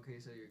 stupid. Okay,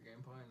 so your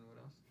grandpa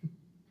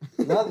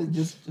and what else? No,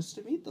 just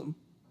to meet them.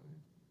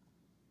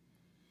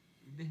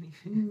 You didn't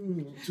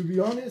even. To be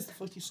honest,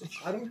 What the fuck you say?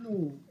 I don't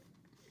know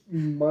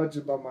much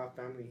about my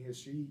family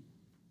history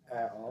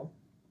at all.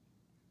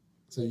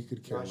 So you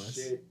could care Not less.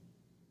 shit.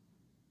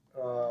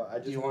 I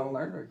just Do you want to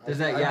learn? Or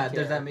Does I that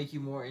can't. make you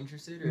more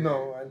interested? Or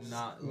No, I just,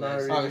 not not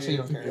less? really. Oh, so you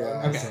don't care.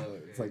 Yeah, Okay. so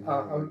it's like,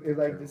 It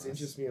like this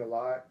interests me a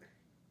lot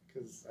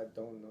because I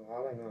don't know.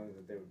 All I know is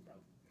that they were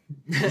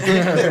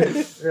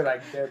probably they're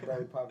like dead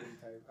belly poverty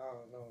type. I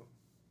don't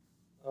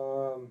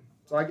know.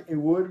 So like it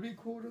would be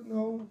cool to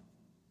know.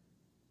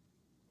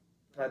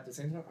 But at the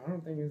same time, I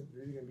don't think it's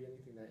really gonna be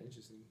anything that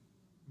interesting.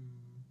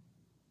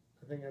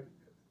 I think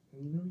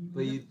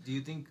But do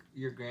you think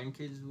your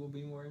grandkids will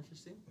be more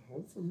interesting?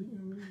 hopefully,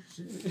 I mean,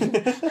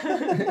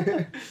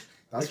 shit.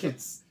 That's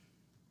what's.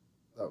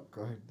 Oh,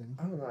 go ahead, Danny.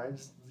 I don't know. I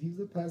just leave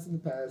the past in the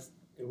past.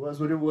 It was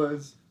what it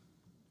was.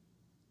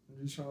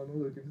 I'm just trying to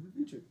look into the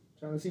future,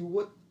 trying to see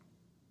what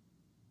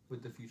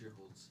What the future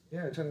holds.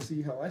 Yeah, trying to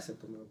see how I set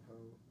them up.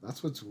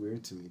 That's what's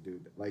weird to me,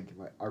 dude. Like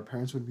our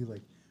parents would be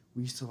like,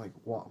 we used to like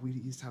walk. We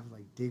used to have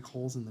like dig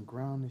holes in the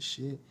ground and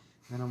shit.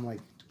 And I'm like,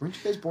 weren't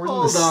you guys born in the?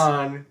 Hold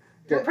on.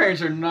 Your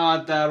parents are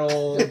not that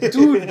old.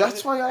 Dude,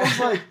 that's why I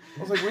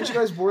was like, weren't you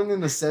guys born in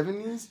the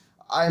 70s?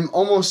 I'm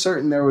almost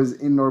certain there was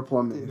indoor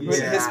plumbing.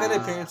 Yeah.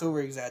 Hispanic parents over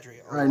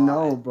exaggerate. I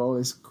know,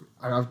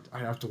 I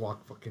have to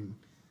walk fucking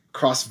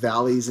cross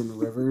valleys and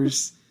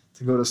rivers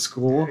to go to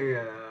school.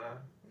 Yeah.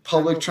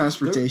 Public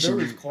transportation.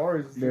 There was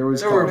cars. There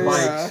was There were cars.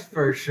 bikes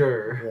for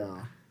sure.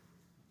 Yeah.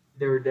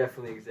 They were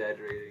definitely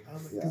exaggerating.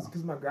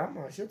 Because my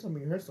grandma, she'll tell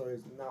me her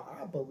stories. Now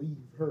I believe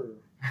her.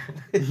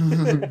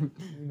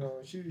 You know,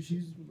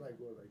 she's like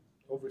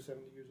over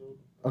 70 years old.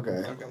 Okay.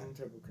 I'm a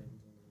terrible grandson.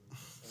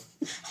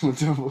 I'm a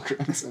terrible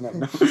grandson. I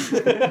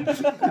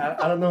know.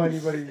 I don't know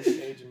anybody's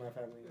age in my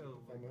family. If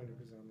I'm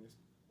 100% honest.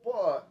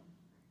 But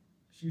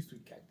she used to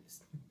eat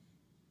cactus.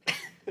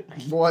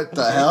 What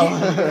the hell?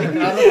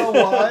 I don't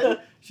know why.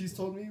 She's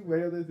told me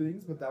way other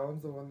things, but that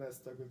one's the one that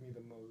stuck with me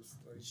the most.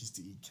 Like, She used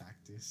to eat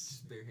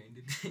cactus. Just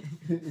barehanded.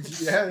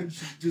 yeah,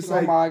 she just Oh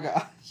like my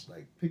gosh.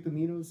 like pick the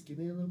needle, skin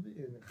it a little bit,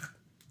 and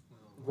Oh,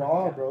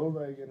 raw, yeah. bro.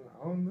 Like, and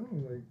I don't know,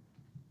 like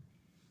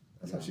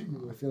that's how she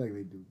grew I up. feel like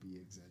they do be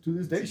exaggerated. To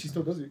this day, she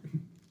still does it.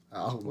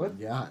 Oh my What?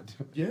 god.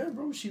 Yeah,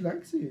 bro, she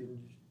likes it.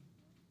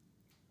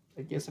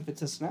 I guess if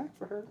it's a snack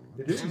for her.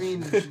 It is. I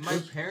mean, my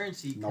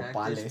parents eat cactus,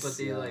 Nopales, but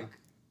they yeah. like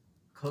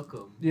cook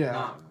them. Yeah.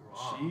 Not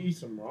raw. She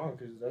eats them raw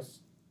because that's.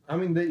 I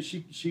mean,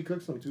 she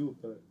cooks them too,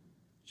 but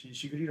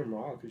she could eat them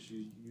raw because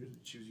she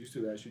was used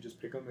to that. She just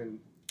pick them and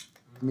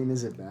I mean,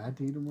 is it bad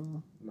to eat them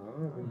raw?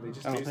 they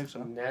just I don't taste think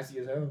so. nasty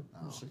as hell.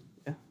 Oh.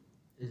 Yeah.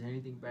 Is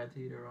anything bad to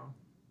eat at all?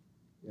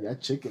 Yeah,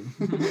 chicken.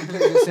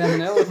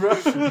 Salmonella,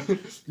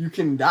 bro. You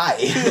can die.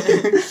 I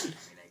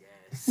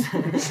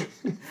guess.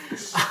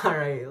 All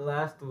right,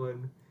 last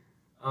one.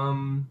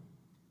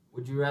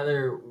 Would you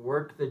rather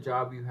work the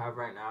job you have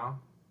right now,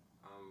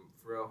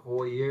 for a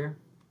whole year,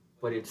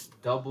 but it's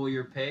double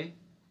your pay,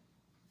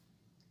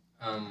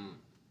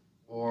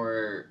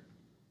 or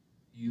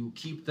you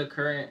keep the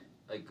current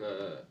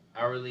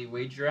hourly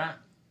wage you're at,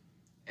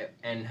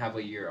 and have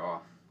a year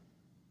off,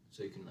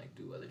 so you can like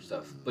do other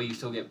stuff, but you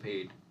still get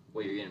paid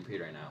what you're getting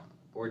paid right now,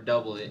 or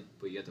double it,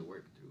 but you have to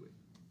work through it.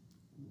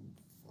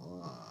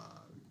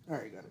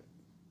 Alright, got it.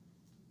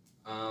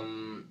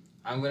 I'm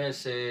gonna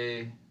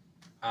say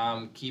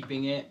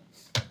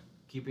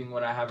keeping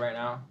what I have right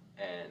now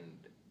and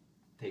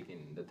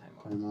taking the time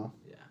off. Time off?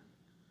 Yeah.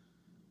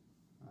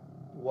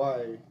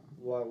 Why?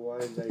 Why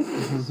is that?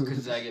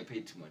 Because I get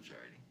paid too much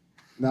already.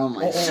 No,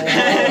 my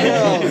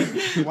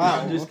Oh.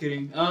 Wow. I'm just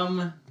kidding. I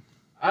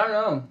don't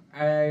know.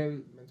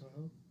 Mental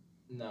health?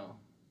 No.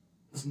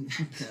 Not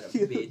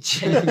a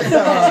bitch. I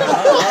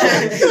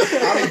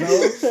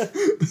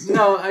don't know.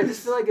 No, I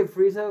just feel like it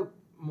frees up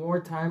more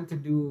time to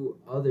do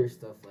other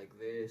stuff like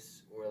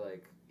this, or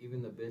like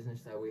even the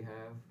business that we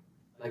have.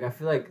 Like, I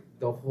feel like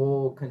the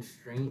whole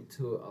constraint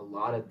to a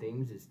lot of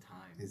things is time.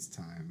 It's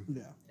time.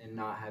 Yeah. And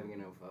not having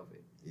enough of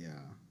it. Yeah.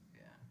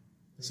 Yeah.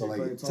 So, But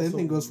like, it's same also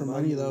thing goes for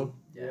money, though.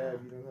 Yeah,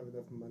 if you don't have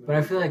enough money. But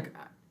I feel like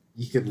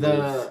you could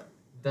live.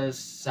 the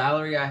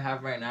salary I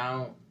have right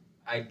now,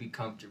 I'd be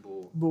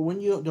comfortable. But when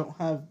you don't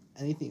have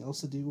anything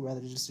else to do, rather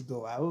just to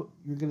go out,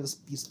 you're gonna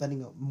be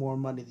spending more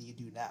money than you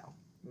do now.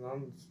 No,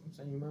 I'm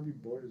saying you might be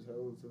bored as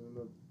hell filling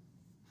up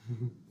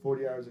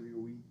 40 hours of your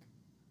week.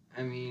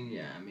 I mean,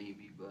 yeah,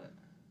 maybe, but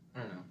I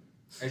don't know.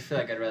 I just feel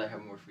like I'd rather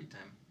have more free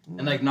time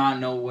and like not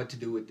know what to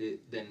do with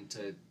it than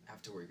to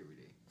have to work every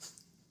day.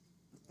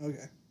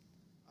 Okay.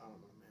 I don't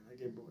know, man. I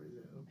get bored as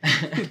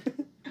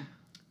hell.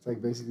 It's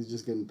like basically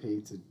just getting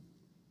paid to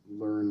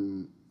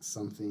learn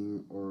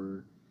something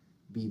or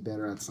be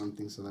better at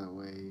something so that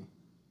way.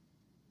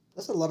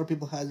 That's what a lot of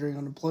people had during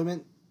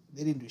unemployment.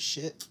 They didn't do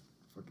shit.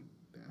 Fucking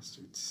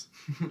bastards.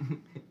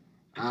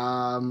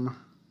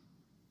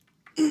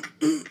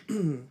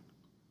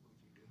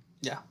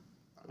 Yeah.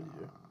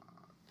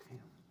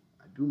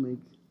 I do make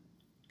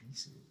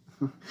decent.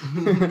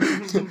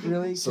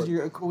 Really? Because So-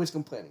 you're always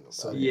complaining about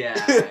So- it.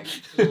 Yeah,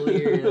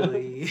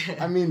 clearly.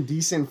 I mean,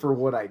 decent for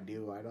what I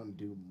do. I don't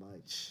do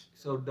much.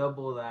 So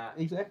double that,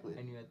 Exactly.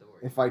 and you have to work.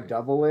 If I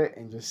double it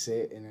and just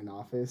sit in an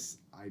office,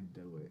 I'd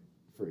do it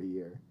for a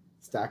year.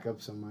 Stack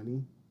up some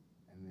money,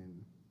 and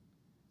then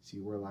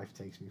see where life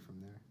takes me from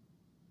there.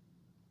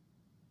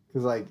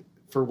 Because like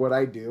for what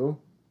I do,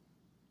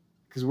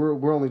 because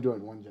we're only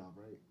doing one job,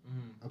 right?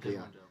 Mm-hmm. Okay,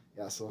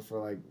 yeah. So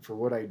for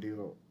what I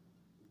do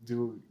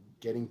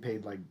getting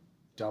paid like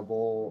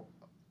double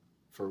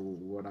for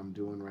what I'm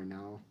doing right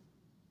now,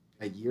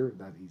 a year,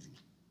 that easy.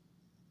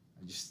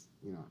 I just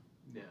Yeah.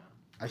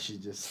 I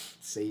should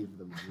just save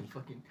the money.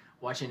 Fucking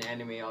watching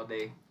anime all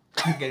day,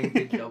 getting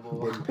paid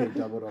double. Getting paid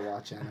double to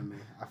watch anime.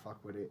 I fuck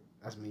with it.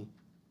 That's me.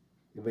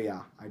 But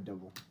yeah, I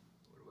double.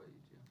 What about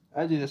you, Jim?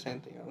 I do the same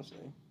thing, honestly.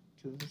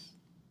 Because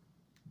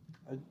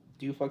I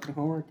do fucking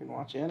homework and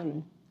watch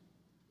anime.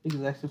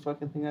 Exact same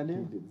fucking thing I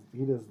do.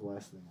 He does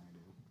less than I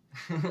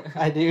do.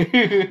 I do.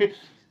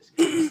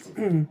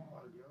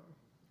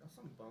 That's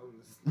some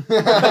bums.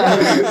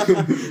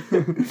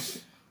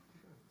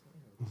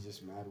 He's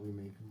just mad we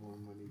make more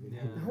money than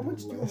Yeah. him. How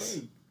much do you Less.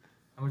 make?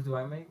 How much do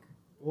I make?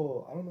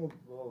 Well, I don't know.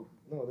 Well,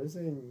 no, they're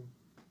saying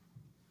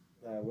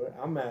that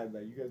I'm mad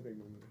that you guys make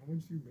more money. How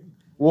much do you make?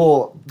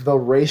 Well, the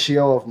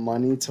ratio of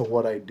money to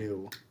what I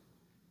do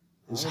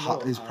is I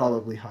don't know. is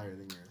probably higher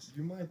than yours.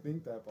 You might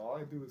think that, but all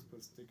I do is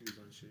put stickers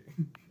on shit.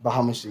 But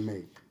how much do you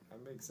make? I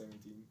make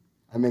 17.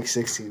 I make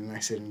 16 and I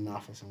sit in an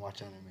office and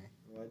watch anime.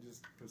 Well, I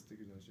just put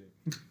stickers on shit.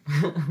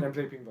 And I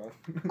play ping pong.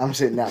 I'm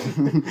sitting down.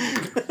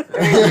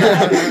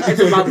 It's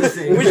about the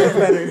same. Which is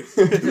better? It's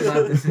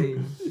about the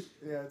same.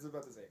 Yeah, it's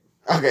about the same.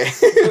 Okay.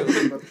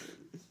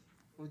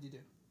 What'd you do?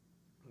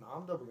 No,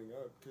 I'm doubling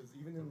up because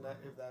even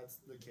if that's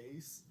the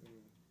case, if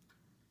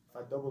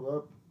I double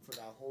up for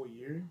that whole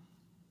year,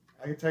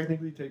 I could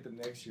technically take the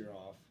next year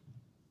off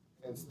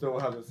and still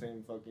have the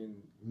same fucking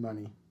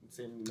Money.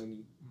 same money.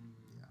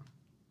 Yeah.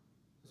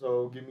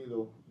 So give me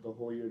the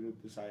whole year to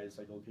decide. It's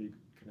like, okay,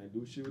 can I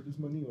do shit with this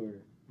money or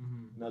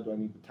now do I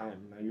need the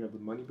time? Now you have the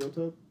money built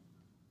up.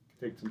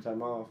 Take some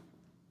time off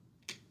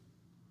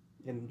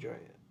And enjoy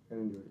it.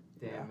 and enjoy it.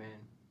 Damn, Yeah. man.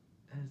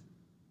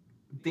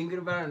 Thinking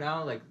about it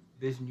now, like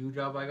this new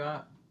job I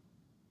got,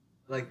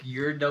 like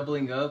your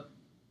doubling up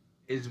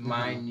is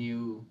my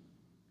new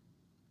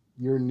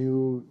Your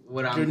new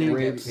what I'm Your gonna new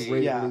get rates. paid.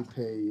 rate Yeah.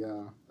 pay,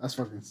 yeah. That's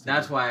fucking stupid.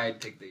 That's why I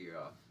take the year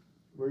off.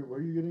 Where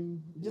are you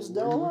getting? Just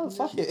where are you double up. working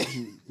Fuck at?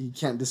 it. He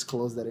can't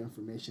disclose that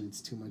information.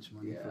 It's too much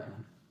money for Yeah.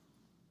 him.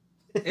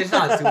 It's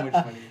not too much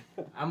money.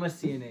 I'm a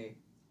CNA,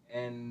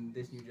 and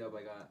this new job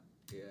I got,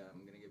 I'm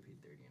gonna get paid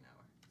 $30 an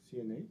hour.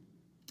 CNA?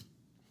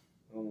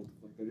 I don't know what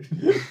the fuck that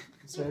is.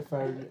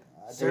 Certified.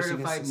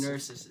 Certified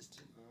nurse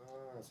assistant.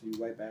 So you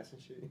wipe ass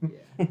and shit?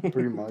 Yeah,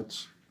 Pretty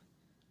much.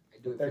 I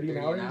do it for 30 an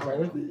hour? Is that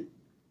worth it?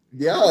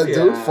 Yeah, dude.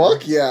 Yeah.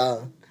 Fuck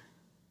yeah.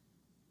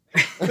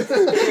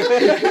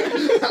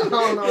 I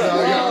don't know.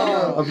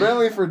 Oh.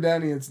 Apparently for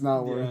Danny, it's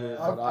not worth Yeah. it.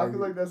 I, But I feel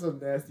like that's some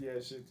nasty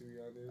ass shit, to be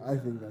honest. I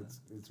think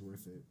it's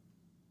worth it.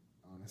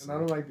 Honestly. And I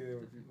don't like dealing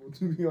with people,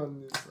 to be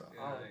honest. So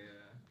I Yeah, don't-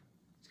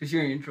 It's because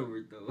you're an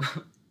introvert, though.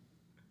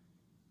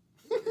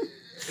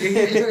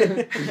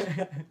 Yeah.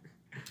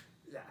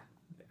 Yeah.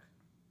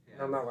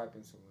 I'm not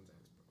wiping someone's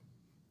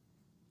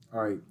ass,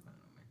 All right.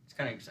 It's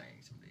kind of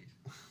exciting some days.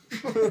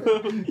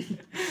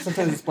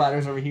 Sometimes it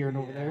splatters over here and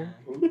over there.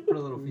 Put a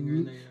little finger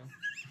in there,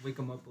 wake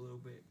them up a little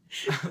bit.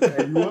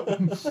 Hey, you up?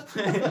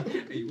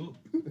 Hey, you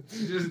up?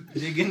 Just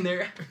dig in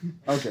there.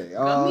 Okay.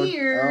 Come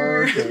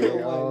here.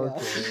 Okay. Oh my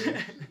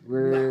Okay.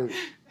 We're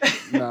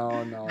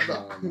no.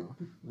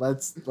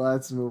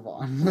 Let's move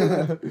on.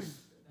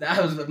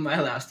 That was my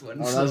last one.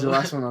 Oh, that was your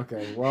last one.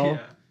 Okay. Well,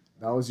 Yeah.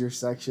 that was your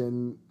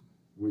section.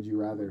 Would you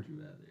rather Would you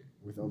rather?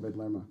 with Obed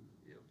Lerma?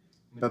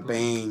 Yep.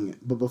 Bang.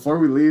 But before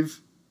we leave,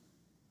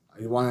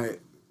 I want to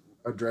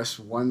address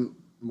one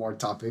more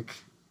topic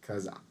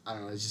because I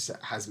don't know, it just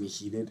has me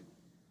heated.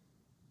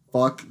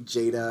 Fuck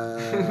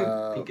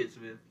Jada. Pinkett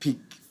Smith.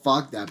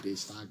 Fuck that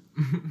bitch, dog.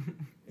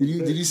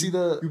 Did you see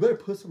the? You better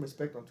put some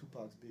respect on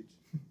Tupac's bitch.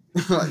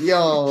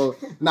 Yo,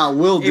 nah,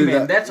 Will Hey did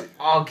man, that. that's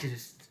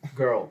August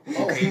girl.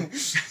 Okay,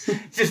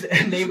 just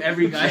name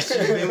every guy she's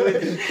been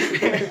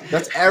with.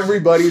 That's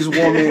everybody's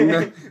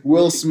woman.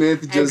 Will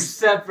Smith just.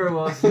 Except for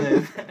Will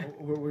Smith.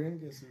 We're gonna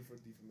get sued for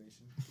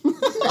defamation.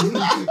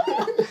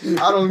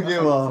 I don't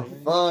give a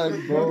fuck,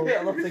 bro.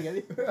 I don't think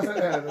anything.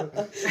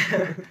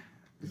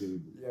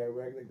 Yeah,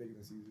 we're acting like they're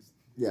gonna see this.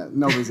 Yeah,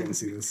 nobody's gonna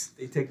see this.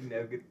 They take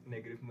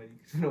negative money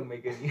because we don't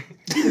make any.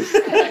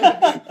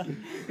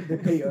 They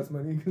pay us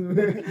money.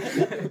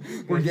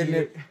 We're getting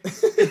it.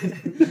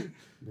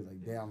 Be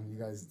like, damn, you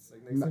guys. It's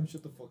like, next time,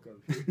 shut the fuck up.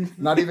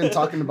 Not even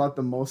talking about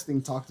the most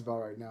thing talked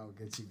about right now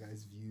gets you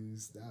guys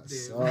views. That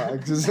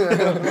sucks.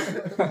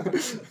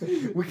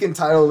 We can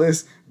title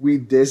this "We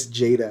Diss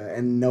Jada"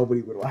 and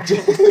nobody would watch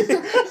it. Oh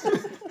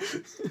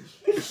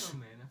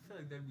man, I feel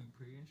like that'd be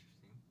pretty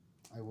interesting.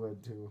 I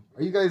would too.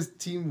 Are you guys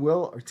Team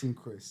Will or Team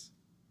Chris?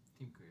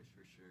 Team Chris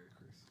for sure.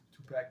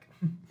 Tupac.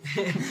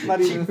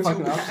 Not even Team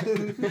fucking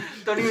Tupac.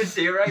 Don't even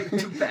say it right.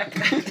 Tupac.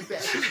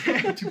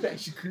 Tupac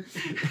Shakur.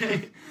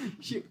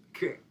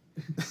 Shakur.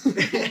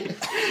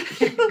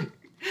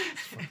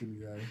 Fucking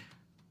guy.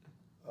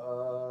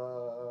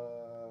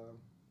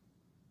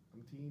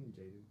 I'm Team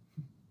Jaden.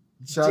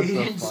 Shut the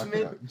Jaden fuck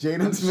Smith? up.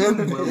 Jaden Smith.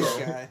 Willow.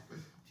 Guy.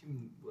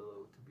 Team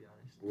Willow, to be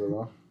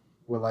honest.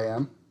 Will I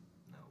am?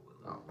 No,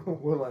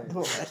 What line?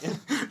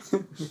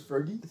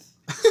 Fergie?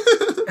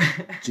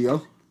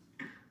 Gio?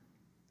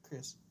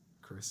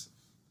 Chris.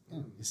 Yeah,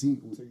 you see,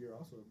 So you're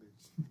also a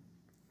bitch.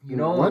 You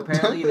know, What?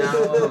 apparently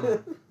now,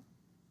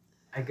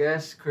 I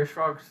guess Chris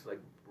Rock's like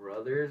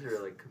brothers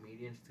or like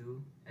comedians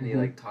too, and they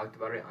like talked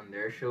about it on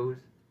their shows,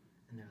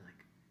 and they're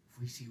like, if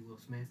we see Will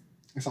Smith,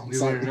 it's on we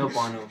site. running up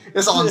on him.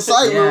 It's on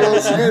site, Yeah.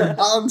 Will Smith.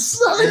 On And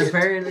site.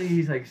 apparently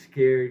he's like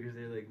scared because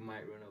they like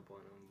might run up on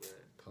him, but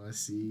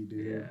Pussy,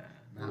 dude. yeah,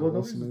 Nah, Well, Will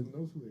nobody Smith.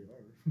 knows who they are.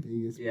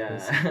 Biggest pussy. yeah.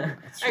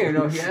 That's I didn't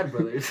true. know he had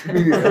brothers.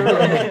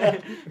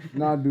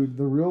 Nah, dude,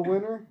 the real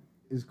winner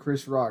is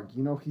Chris Rock.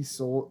 You know, he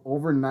sold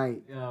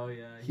overnight. Oh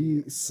yeah.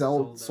 He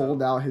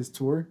sold out his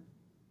tour,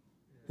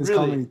 his Really?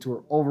 comedy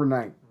tour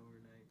overnight.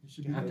 You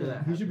should be After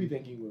that he should be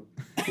thanking Will.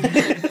 Thank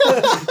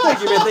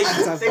you,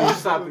 man. Thanks for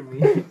stopping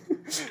me.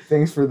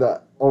 Thanks for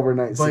the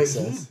overnight But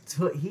success.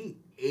 he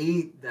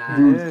ate that.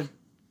 Dude.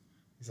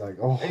 He's like,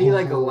 oh. And he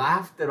like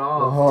laughed it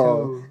off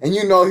too. And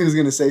you know he was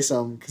gonna say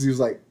something because he was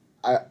like,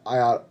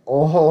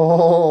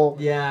 oh.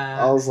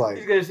 Yeah. I was like,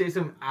 he's gonna say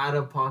some out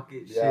of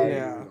pocket yeah, shit.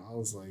 Yeah. dude. I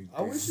was like,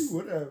 I wish he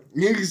would have.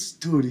 niggas,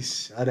 dude, he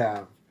shut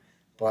up.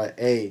 But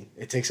hey,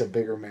 it takes a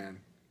bigger man.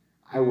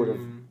 I would have.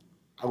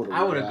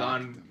 I would have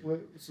gone. What?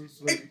 So,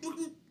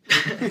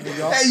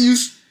 Hey, you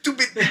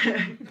stupid!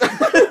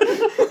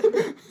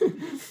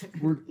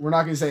 we're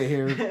not gonna say it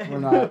here. We're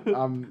not.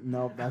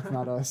 No, that's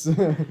not us.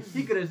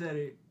 He could have said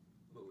it.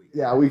 But we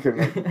Yeah, we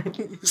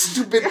could.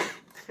 Stupid.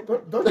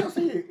 don't you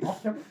say it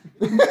off camera?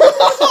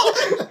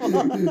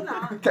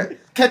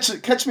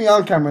 Catch me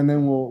on camera, and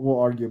then we'll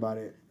argue about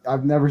it.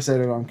 I've never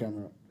said it on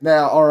camera.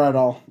 Nah, or at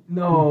all.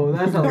 No,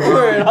 that's a lie.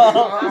 Word.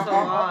 That's a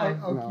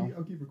lie.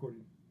 I'll keep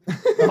recording.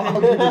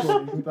 I'll keep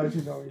recording without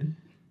you knowing.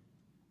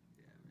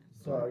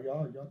 So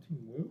y'all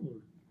team Will or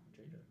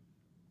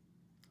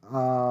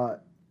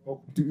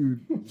Jada? Dude.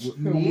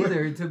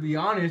 Neither, to be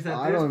honest, at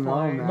I this don't know,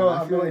 point. man. No,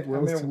 I feel like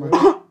Will's too much.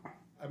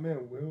 I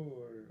meant Will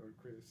or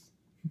Chris.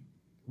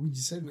 We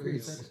just said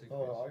Chris. Oh,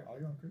 are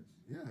y'all Chris?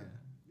 Yeah.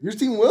 Your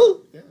team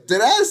Will? Yeah.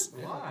 Deadass?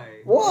 Why?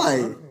 I Why?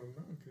 don't know,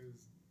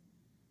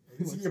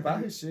 because he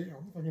about his shit. I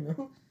don't fucking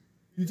know.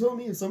 You told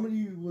me if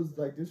somebody was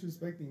like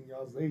disrespecting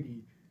y'all's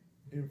lady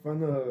in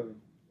front of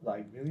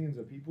like millions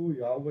of people,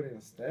 y'all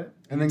wouldn't step.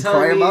 And then Tell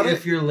cry me about if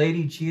it? your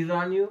lady cheated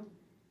on you,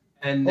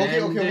 and Okay,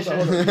 then hold on.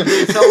 somebody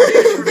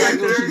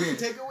disrespected her.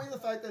 Take away the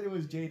fact that it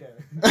was Jada.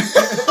 No,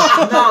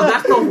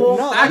 that's the whole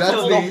No, fact that's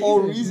of the it.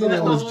 whole reason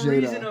That's it the was whole Jada.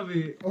 reason of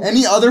it.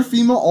 Any other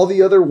female, all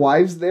the other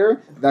wives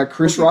there that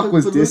Chris Okay, Rock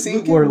was but look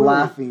dissing at were Will.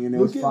 laughing and it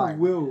was Look fine. at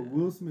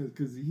Will Smith,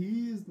 because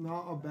he is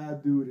not a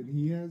bad dude, and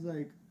he has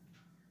like,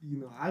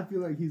 I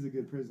feel like he's a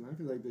good person. I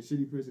feel like the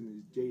shitty person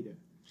is Jada.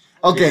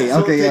 Okay, Yeah.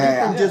 So okay, take it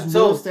yeah. from just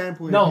So, Will's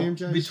standpoint, no, him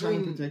just trying to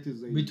between- protect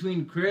his lady.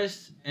 Between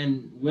Chris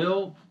and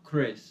Will,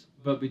 Chris.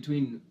 But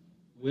between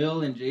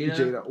Will and Jada,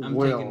 Jada, I'm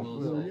Will. taking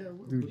Will's Well, side. yeah,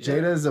 Will. Dude, But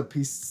Jada is a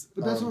piece.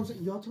 But that's what I'm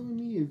saying. Y'all telling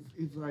me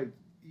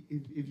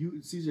if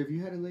you Caesar, if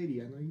you had a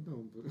lady, I know you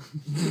don't, but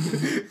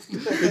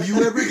if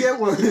you ever get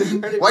one,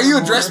 Why you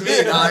address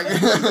me, dog?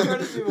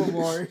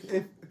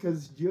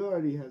 Because Gio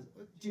already has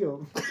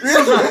Gio.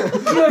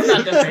 You're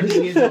not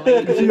defending his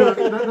lady. Gio,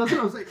 that's what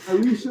I'm saying.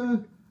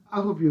 Alicia,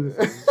 I hope you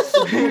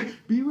listen.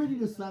 Be ready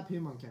to slap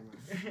him on camera.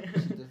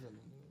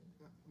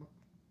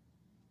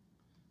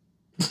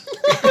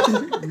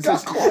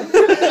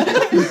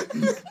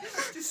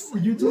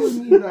 You told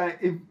me that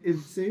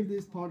if Save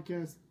This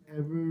Podcast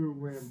ever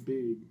went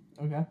big,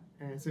 Okay.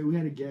 and say we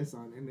had a guest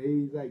on, and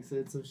they like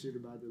said some shit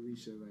about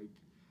Alicia, like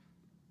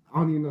I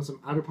don't even know, some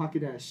out of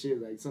pocket ass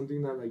shit, like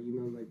something that like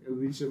like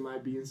Alicia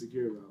might be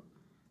insecure about.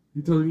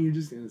 You told me you're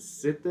just gonna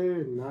sit there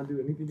and not do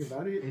anything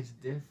about it. It's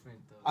different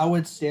though. I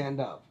would stand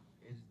up.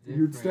 It's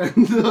You'd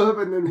different. stand up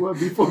and then what?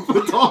 Be 4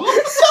 foot tall.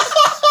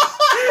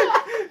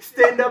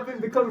 Stand up and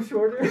become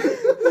shorter.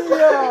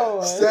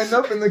 Yo. Stand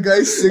up and the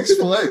guy's 6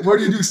 foot. What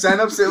do you do?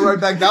 Stand up, sit right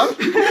back down?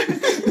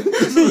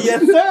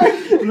 Yes,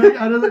 sir. Like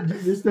I don't know.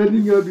 You're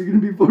standing up. You're gonna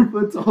be 4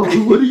 foot tall.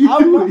 What are you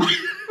doing?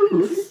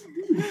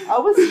 I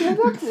would stand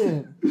up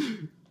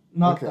then.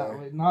 Not Okay. that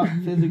way, not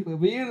physically,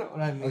 but you know what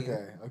I mean.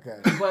 Okay.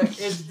 But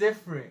it's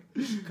different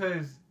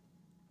because,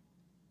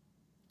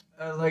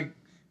 like,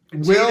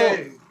 Will-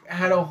 Jada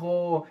had a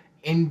whole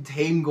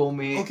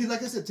entanglement. Okay,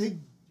 like I said, take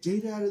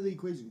Jada out of the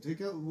equation.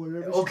 Take out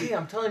whatever. Okay,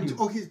 I'm telling you.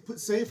 Okay,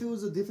 say if it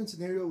was a different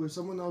scenario where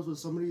someone else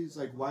was somebody's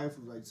like wife,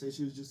 like say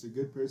she was just a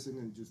good person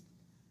and just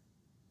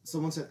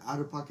someone said out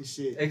of pocket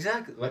shit.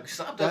 Exactly. Like,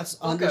 stop that. That's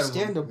fuck out of him.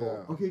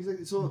 understandable. Okay,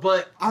 exactly. So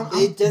But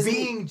It doesn't-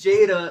 being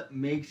Jada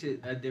makes it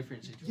a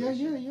different yeah,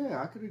 situation.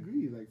 I could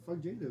agree. Like fuck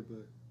Jada,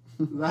 but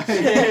like,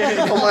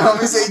 Oh my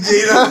homie say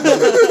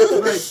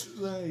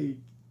Jada. like,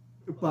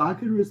 but I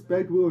could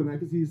respect Will and I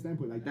could see his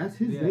standpoint. Like that's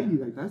his Yeah. lady.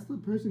 Like that's the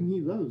person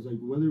he loves. Like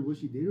whether what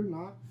she did or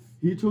not,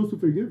 he chose to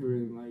forgive her.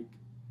 And like,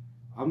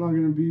 I'm not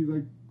gonna be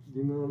like,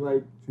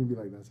 like. He'd be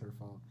like, that's her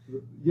fault.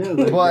 Yeah,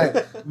 like,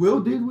 But Will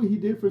did what he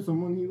did for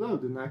someone he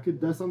loved, and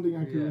that's something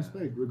I can Yeah.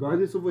 respect,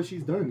 regardless of what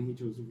she's done. He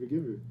chose to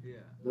forgive her.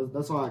 Yeah.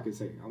 That's all I can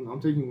say. I'm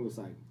taking Will's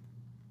side.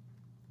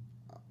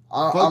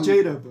 Fuck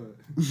Jada, but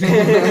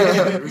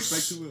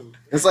respect to Will.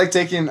 It's like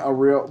taking a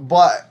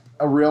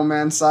real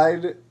man's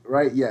side,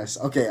 right? Yes.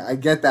 Okay, I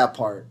get that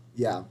part.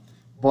 Yeah.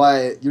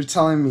 But you're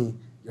telling me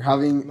you're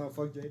having... No,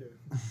 fuck Jada.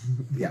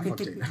 Yeah, fuck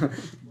Jada.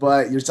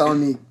 But you're telling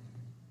me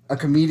a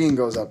comedian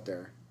goes up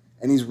there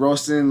and he's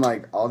roasting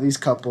like all these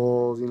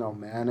couples, you know,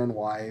 man and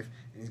wife,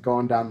 and he's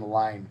going down the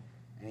line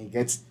and he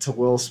gets to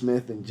Will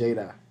Smith and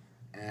Jada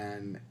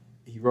and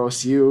he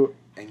roasts you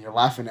and you're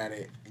laughing at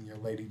it and your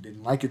lady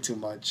didn't like it too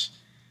much.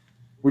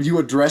 Would you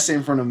address it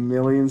in front of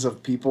millions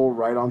of people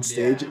right on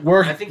stage? Yeah.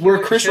 Where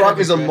Chris Rock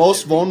is the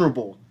most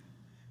vulnerable.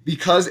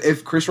 Because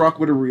if Chris Rock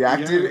would have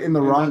reacted in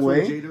the wrong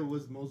way... Jada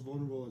was most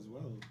vulnerable as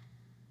well.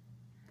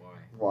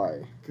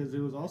 Why? Because it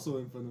was also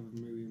in front of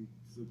millions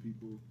of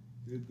people.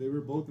 They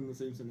were both in the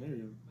same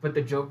scenario. But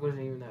the joke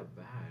wasn't even that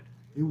bad.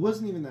 It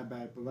wasn't even that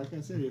bad, but like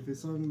I said, if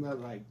it's something that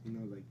like, you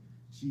know, like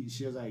she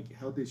has like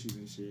health issues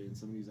and shit and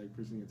somebody's like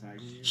personally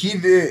attacking you. He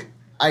did...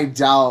 I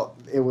doubt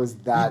it was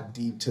that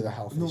deep to the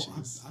health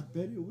issues. I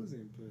bet it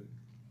wasn't, but...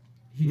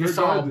 He just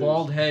saw a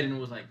bald head and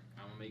was like,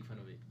 I'm going to make fun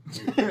of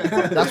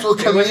it. That's what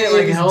It wasn't,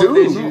 comedians health do.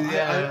 issues, No,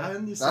 yeah. I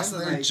understand That's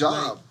that, their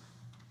job.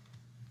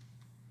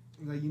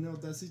 Like, you know,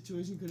 that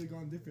situation could have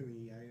gone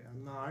differently.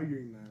 I'm not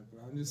arguing that,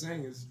 but I'm just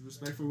saying it's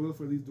respect for Will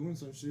for at least doing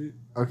some shit.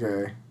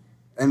 Okay.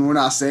 And we're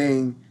not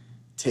saying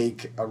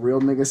take a real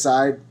nigga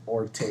side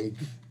or take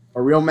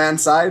a real man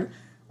side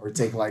or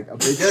take like a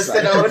big Just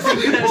side. that I was going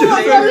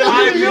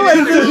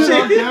to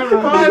say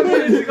 5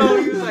 minutes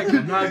ago. He was like,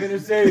 I'm not going to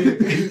say it.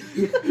 This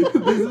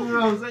is what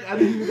I was saying. I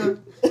didn't even know.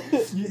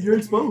 You're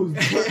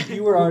exposed.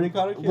 You were already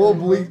caught. We'll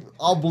bleep.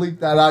 I'll bleep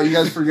that out. You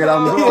guys forget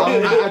I'm the.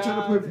 I tried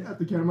to put it at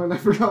the camera and I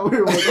forgot where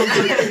it was.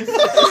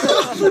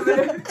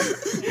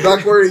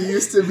 Back where it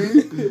used to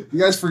be. You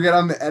guys forget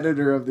I'm the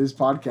editor of this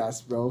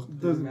podcast, bro.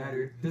 Doesn't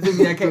matter. Doesn't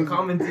mean I can't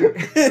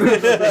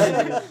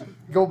commentate.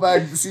 Go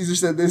back. Caesar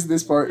said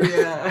this part.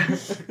 Yeah.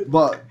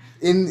 But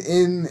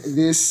in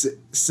this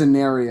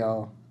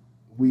scenario,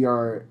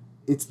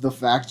 it's the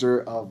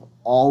factor of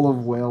all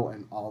of Will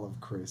and all of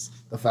Chris.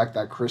 The fact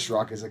that Chris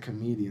Rock is a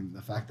comedian.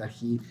 The fact that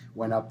he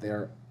went up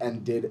there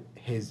and did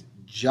his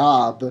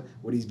job,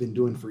 what he's been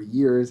doing for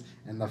years,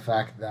 and the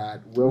fact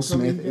that Will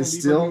Smith is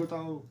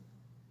still...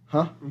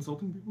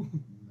 Insulting people?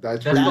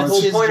 That's the pretty whole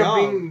much... point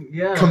job. of being,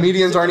 yeah.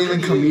 Comedians aren't even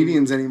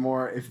comedians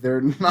anymore if they're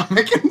not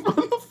making fun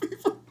of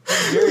people.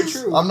 Very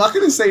true. I'm not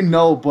going to say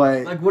no,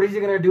 but... Like, what is he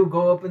going to do?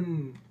 Go up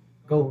and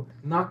go,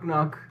 knock,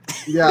 knock.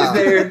 Yeah.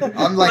 There.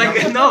 I'm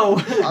like... no.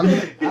 He's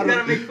got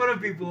to make fun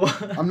of people.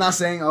 I'm not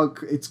saying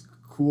it's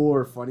cool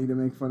or funny to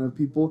make fun of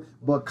people,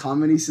 but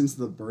comedy since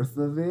the birth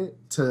of it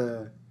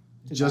to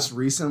just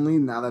recently,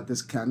 now that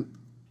this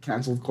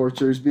canceled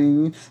culture is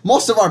being...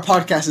 Most of our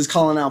podcast is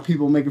calling out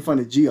people making fun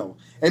of Gio.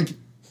 And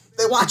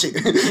they watch it.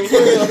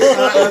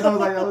 I was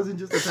like, I wasn't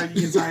just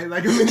attacking his height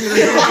like a minute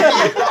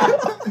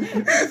ago.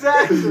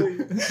 Exactly.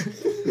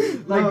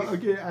 Like, no,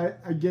 okay,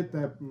 I get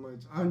that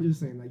much. I'm just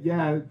saying, like,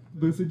 yeah,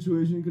 the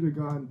situation could have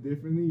gone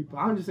differently, but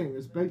I'm just saying,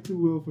 respect to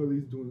Will for at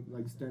least doing,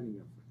 like,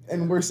 standing up.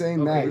 And we're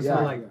saying Okay, that, so, yeah.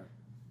 like,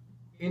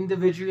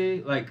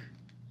 individually, like,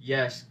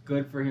 yes,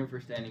 good for him for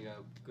standing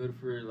up. Good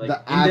for, like,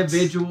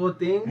 individual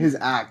things. His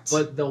act.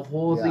 But the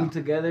whole thing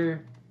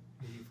together,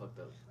 he fucked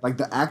up. Like,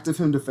 the act of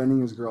him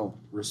defending his girl,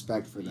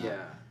 respect for that.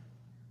 Yeah.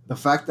 The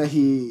fact that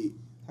he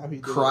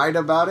cried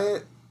about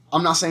it,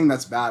 I'm not saying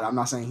that's bad. I'm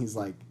not saying he's,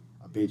 like,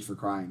 a bitch for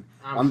crying.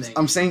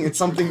 I'm saying it's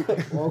something...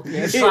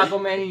 You slap a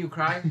man and you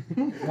cry?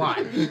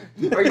 Why?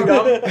 Are you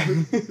dumb?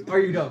 Are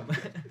you dumb?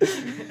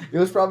 It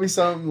was probably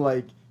something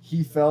like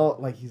he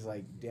felt like he's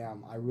like,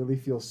 damn, I really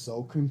feel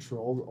so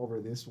controlled over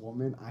this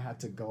woman. I had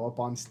to go up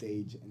on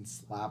stage and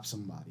slap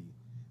somebody,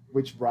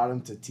 which brought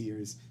him to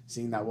tears,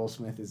 seeing that Will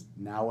Smith is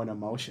now an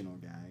emotional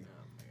guy.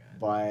 Oh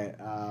my God.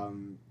 But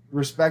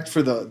respect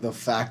for the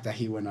fact that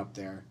he went up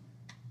there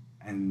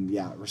and,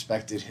 yeah,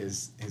 respected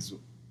his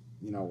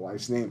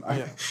wife's name. Yeah.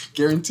 I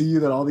guarantee you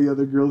that all the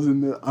other girls in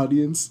the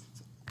audience,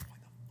 why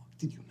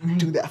the fuck did you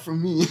do that for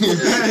me?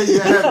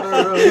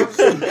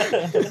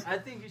 I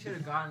think you should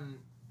have gotten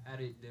at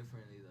it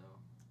differently,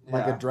 though.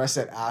 Like address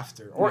it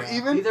after, or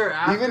even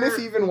if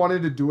he even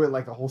wanted to do it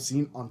like a whole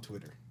scene on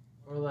Twitter,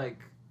 or like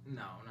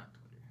no, not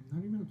Twitter.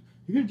 Not even.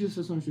 You could just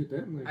say some shit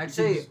then. Like, I'd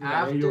say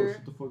after. Hey, yo,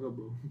 shut the fuck up,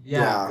 bro.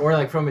 Yeah, or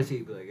like from his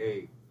seat, be like,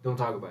 hey, don't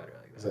talk about it.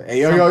 Like that. So,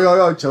 hey, yo,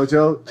 chill. Like,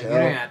 you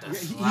didn't have to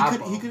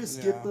slap he could have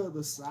skipped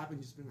the slap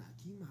and just been like,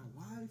 "You my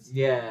wife."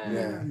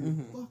 Yeah.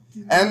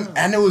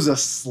 And it was a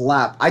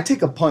slap. I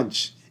take a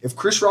punch. If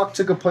Chris Rock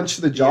took a punch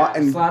to the jaw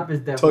and slap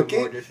is definitely took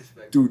more it,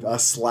 disrespectful. dude, a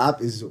slap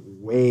is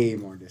way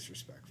more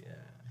disrespectful.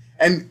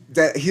 Yeah. And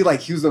that he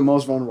was the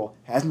most vulnerable.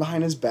 Hands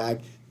behind his back,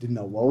 didn't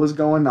know what was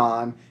going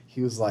on. He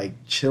was like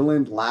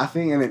chilling,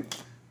 laughing, and then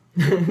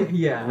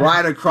yeah,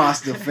 right across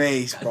the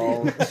face,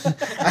 bro.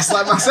 I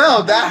slapped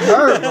myself. That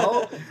hurt,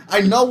 bro. I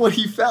know what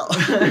he felt.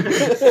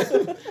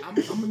 I'm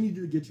gonna need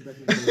you to get you back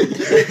in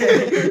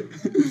the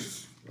game.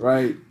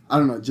 Right. I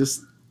don't know,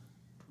 just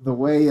the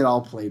way it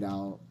all played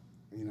out,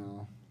 you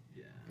know.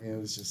 Yeah. It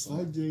was just Fuck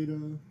like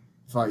Jada.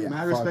 fuck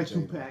Mad respect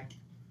Jada. Tupac.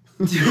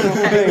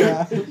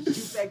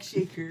 Back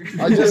shaker.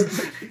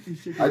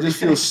 I just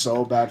feel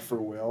so bad for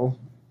Will.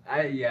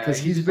 Because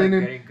he's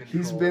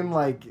been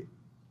like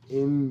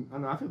in. I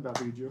know. I feel bad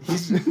for you, Joe.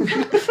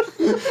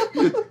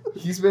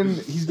 He's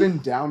been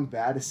down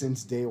bad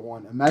since day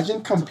one.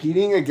 Imagine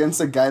competing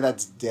against a guy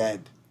that's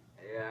dead.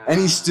 Yeah. And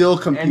he's still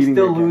competing. And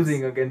still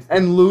losing against.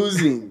 And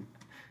losing.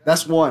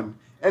 That's one.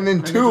 And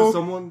then two.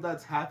 Someone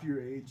that's half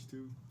your age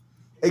too.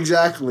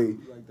 Exactly.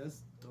 Like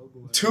that's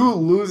double. Two,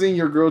 losing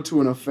your girl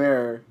to an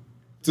affair,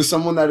 to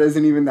someone that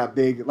isn't even that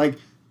big. Like,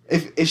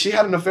 if she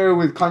had an affair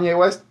with Kanye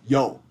West,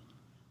 yo,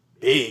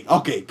 big.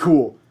 Okay,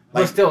 cool.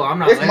 Like, but still, I'm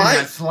not letting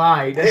that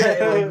slide.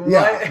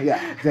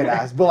 Yeah, dead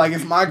ass. But like,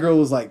 if my girl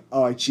was like,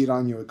 "Oh, I cheat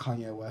on you with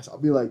Kanye West," I'll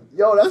be like,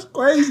 "Yo, that's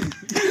crazy.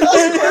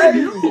 That's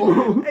crazy.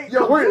 Hey,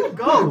 yo, we're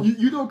go.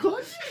 You don't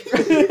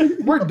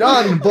Kanye? We're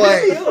done.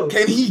 But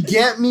can he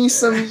get me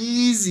some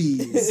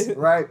Yeezys?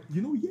 Right?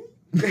 You know, yeah.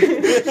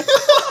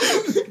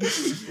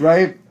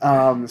 Right?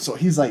 So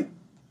he's like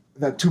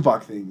that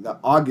Tupac thing, the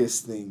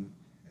August thing.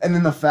 And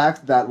then the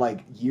fact that,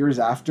 like, years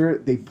after,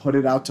 they put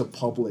it out to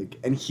public.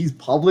 And he's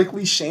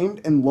publicly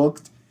shamed and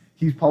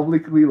he's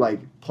publicly, like,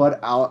 put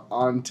out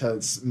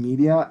onto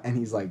media. And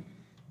he's like,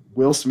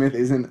 Will Smith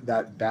isn't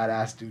that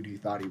badass dude he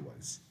thought he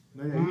was.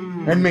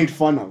 And made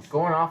fun of.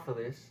 Going off of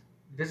this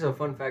is a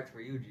fun fact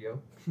for you, Gio.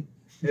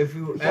 If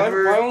you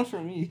ever... Why only for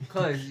me?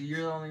 Because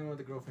you're the only one with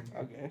a girlfriend.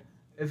 Okay.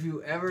 If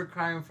you ever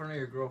cry in front of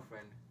your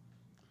girlfriend,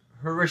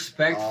 her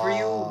respect for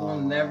you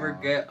will never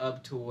get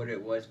up to what it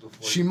was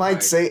before. She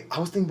might say, I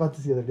was thinking about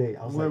this the other day.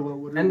 I was like,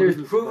 and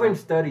there's proven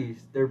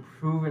studies. There are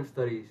proven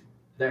studies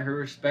that her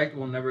respect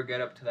will never get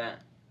up to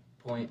that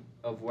point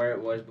of where it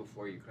was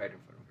before you cried in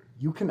front of her.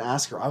 You can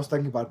ask her. I was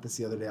thinking about this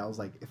the other day. I was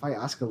like, if I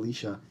ask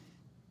Alicia,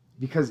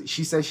 because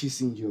she says she's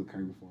seen you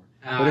cry before.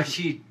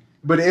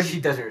 But if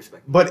she doesn't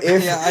respect me. But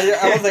if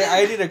I was like,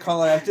 I need to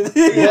call her after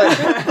this.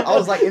 Yeah. I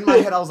was like, in my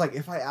head, I was like,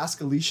 if I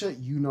ask Alicia,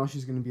 you know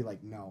she's gonna be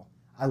like, no.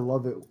 I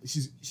love it.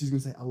 She's gonna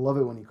say, I love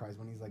it when he cries,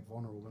 when he's like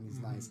vulnerable, when he's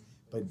nice.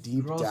 But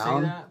deep Girls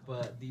down, say that,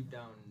 but deep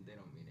down they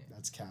don't mean it.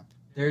 That's cap.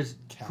 There's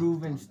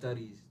proven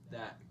studies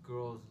that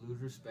girls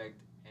lose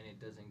respect and it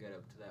doesn't get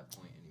up to that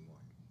point anymore.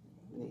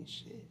 Hey,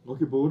 shit.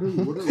 Okay, but what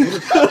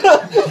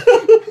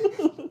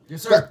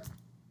Yes, sir.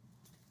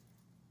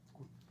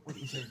 What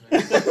do you say,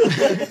 man?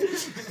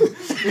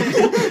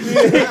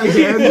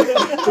 Again,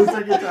 the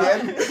second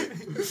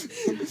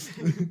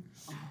time.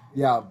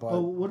 Yeah, but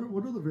what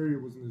are the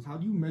variables in this? How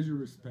do you measure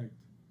respect?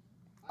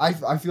 I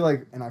feel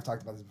like, and I've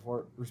talked about this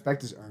before,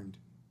 respect is earned.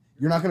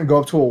 You're not gonna go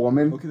up to a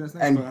woman. Okay, that's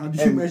next. How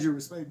do you measure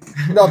respect?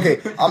 Okay,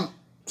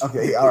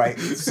 okay, all right.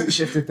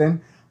 Shift it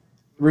then.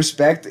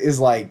 Respect is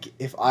like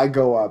if I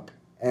go up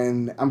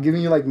and I'm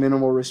giving you like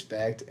minimal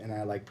respect, and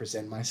I like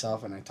present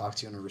myself and I talk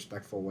to you in a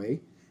respectful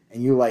way,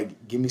 and you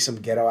like give me some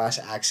ghetto ass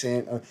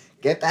accent,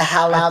 get the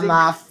hell out of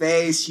my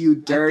face, you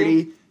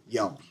dirty.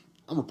 Yo,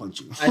 I'm gonna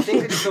punch you. I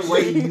think it's the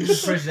way you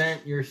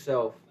present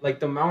yourself, like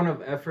the amount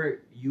of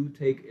effort you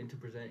take into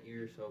present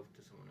yourself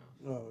to someone else.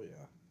 Oh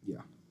yeah.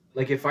 Yeah.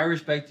 Like if I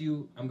respect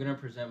you, I'm gonna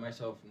present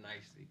myself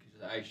nicely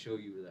because I show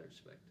you that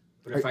respect.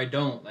 But if I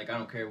don't, like I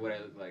don't care what I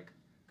look like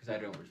because I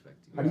don't respect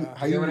you.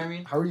 How do you know what I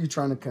mean? How are you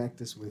trying to connect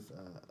this with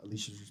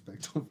Alicia's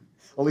respect?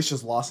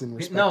 Alicia's lost in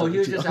respect. No, he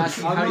was just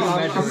asking how do you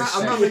measure respect?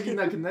 I'm not making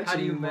that connection. How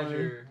do you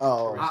measure?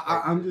 Oh,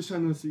 I'm just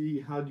trying to see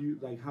how do you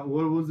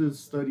what was this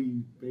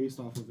study based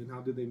off of, and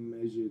how did they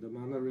measure the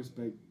amount of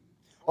respect?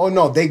 Oh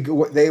no,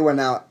 they went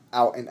out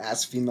and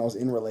asked females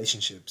in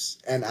relationships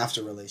and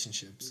after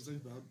relationships. It's like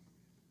about,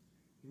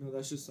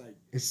 that's just like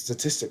It's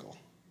statistical.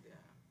 Yeah.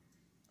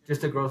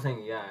 Just a girl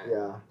saying yeah.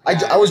 Yeah.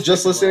 I was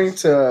just listening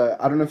to,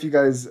 I don't know if you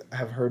guys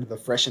have heard the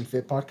Fresh and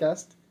Fit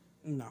podcast.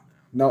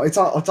 No, it's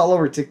all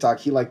over TikTok.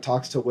 He like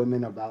talks to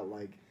women about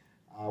like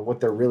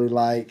what they're really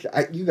like.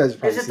 You guys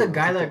probably Is it the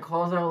guy that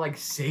calls out like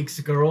 6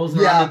 girls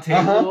yeah, around the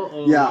table?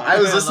 Oh, yeah, I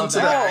was listening to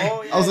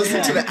that. I was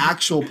listening to the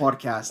actual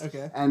podcast.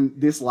 Okay. And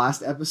this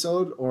last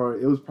episode, or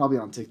it was probably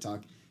on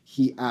TikTok,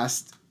 he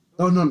asked,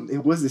 oh no,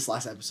 it was this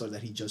last episode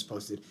that he just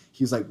posted.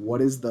 He was like,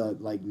 what is the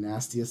like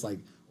nastiest,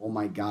 like, oh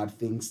my God,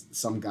 things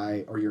some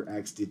guy or your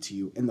ex did to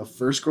you? And the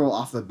first girl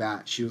off the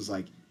bat, she was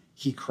like,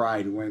 he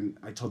cried when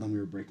I told him we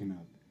were breaking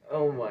up.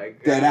 Oh my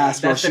God. Dead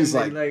ass, bro. That's She's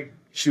like,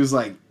 she was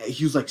like,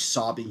 he was like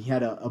sobbing. He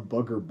had a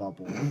booger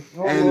bubble.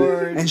 Oh, and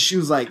Lord.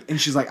 she's like,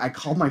 I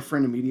called my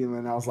friend immediately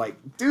and I was like,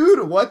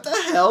 dude, what the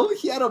hell?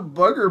 He had a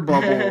booger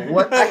bubble.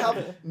 What? I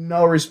have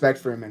no respect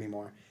for him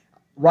anymore.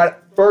 Right.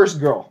 First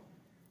girl.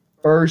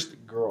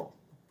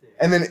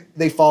 And then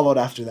they followed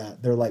after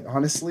that. They're like,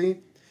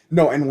 honestly,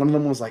 no. And one of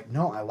them was like,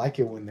 no, I like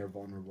it when they're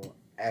vulnerable.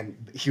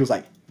 And he was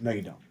like, no,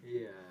 you don't.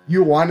 yeah.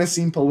 You want to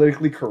seem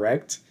politically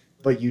correct,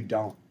 but you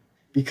don't.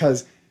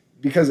 Because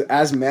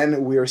as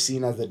men, we are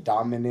seen as the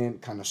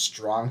dominant, kind of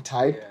strong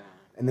type. Yeah.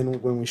 And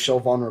then when we show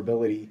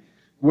vulnerability,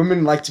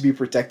 women like to be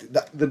protected.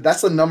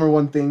 That's the number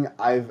one thing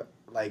I've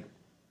like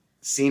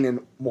seen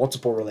in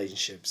multiple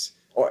relationships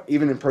or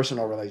even in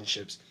personal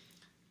relationships.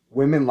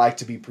 Women like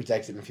to be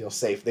protected and feel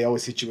safe. They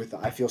always hit you with the,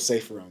 I feel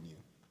safe around you.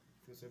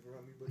 feel safe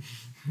around me, but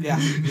Yeah.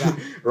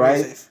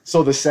 Right? Safe.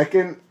 So the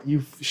second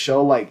you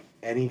show like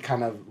any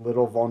kind of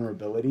little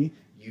vulnerability,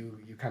 you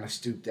kind of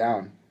stoop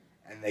down,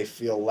 and they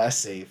feel less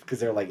safe because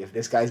they're like, if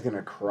this guy's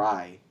gonna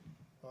cry.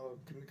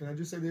 Can I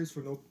just say this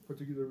for no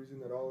particular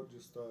reason at all?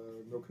 Just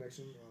no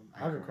connection. I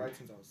haven't cried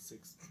since I was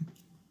 6.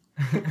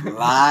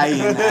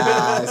 Lying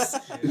ass.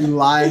 You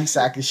lying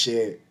sack of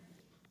shit.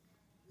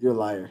 You're a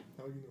liar.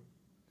 How do you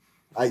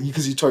know?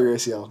 Because you tore your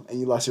ACL and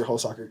you lost your whole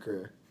soccer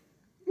career.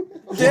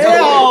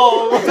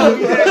 Damn!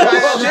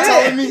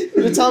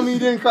 You're telling me you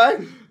didn't cry?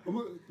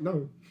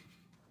 No.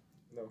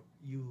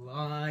 You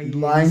lie. You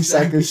lying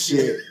sack of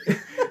shit.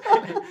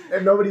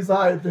 If nobody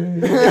saw it,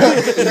 then...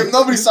 If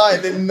nobody saw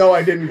it, then no,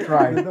 I didn't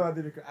cry. No, I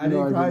didn't cry. I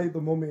didn't cry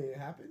the moment it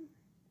happened.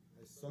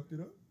 I sucked it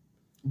up.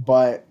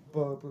 But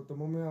But the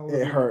moment I was...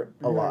 it hurt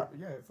a lot.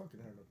 Yeah, it fucking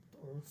hurt.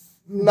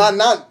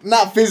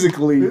 Not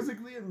physically.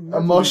 Physically and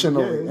mentally.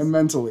 Emotionally Yes. and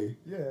mentally.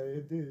 Yeah,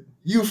 it did.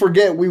 You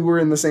forget we were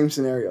in the same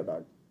scenario,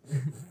 dog.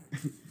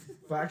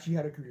 But I actually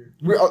had a career.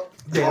 Oh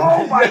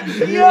my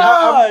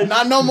god!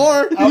 Not no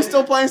more. You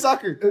still playing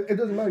soccer. It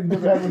doesn't matter. You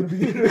never had one to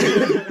begin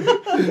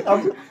with.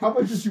 I'm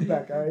gonna just shoot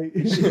back, alright?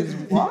 It's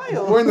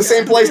wild. We're in the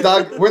same place,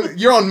 dog.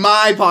 You're on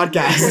my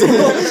podcast.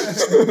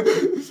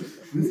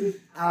 This is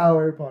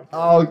our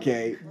podcast.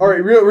 Okay. All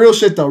right. Real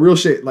shit though. Real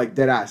shit. Like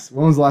dead ass.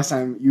 When was the last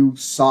time you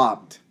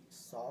sobbed?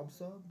 Sob?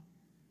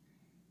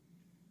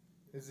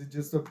 Is it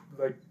just to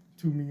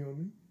me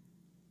only?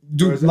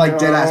 Dude, like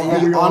dead ass. I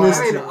Be mean,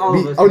 honest. all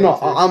of us Oh no.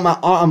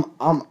 answer.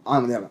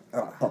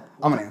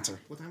 I'm gonna answer.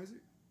 What time is it?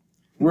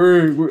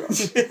 We're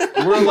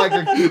like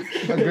a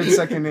good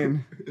second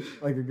in,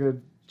 like a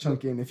good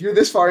chunk in. If you're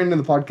this far into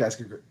the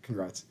podcast,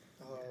 congrats.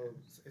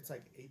 It's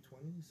like 8:20,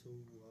 so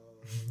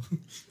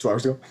 2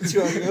 hours ago.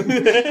 2 hours ago.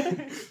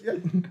 yeah.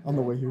 On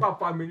the way here. About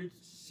 5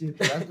 minutes. Shit,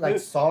 that's like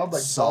sob,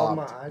 like sob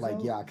my eyes like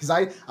out? yeah, because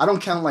I don't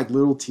count like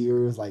little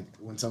tears like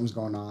when something's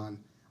going on.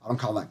 I don't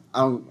call that. I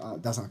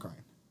don't. That's not crying.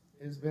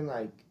 It's been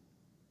like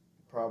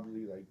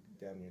probably like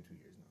damn near 2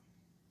 years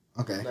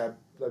now. Okay. And I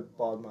like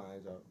bawled my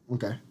eyes out.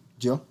 Okay.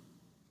 Jill.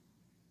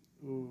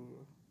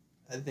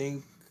 I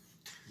think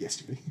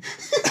Yesterday.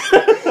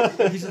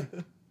 He's like,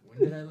 when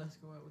did I last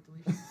go out with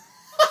Alicia?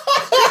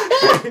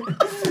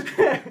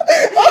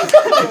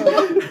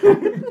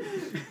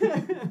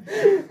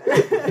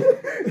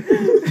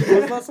 what's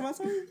the last time I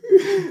saw you?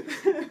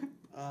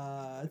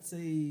 I'd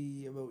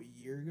say about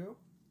a year ago.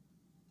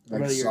 Like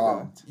About a year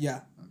sobbed. ago. Yeah.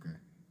 Okay.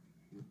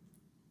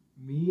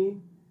 Me?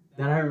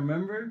 That I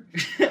remember?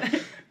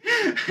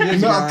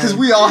 No, because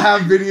we all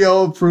have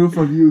video proof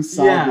of you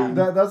sobbing.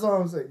 That's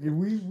all I'm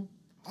saying.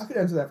 I could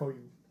answer that for you.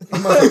 We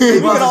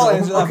can all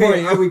answer that for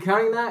Okay, you. are we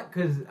counting that?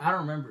 Because I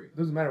don't remember it.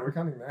 Doesn't matter. We're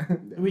counting that.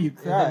 But you It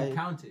doesn't cried.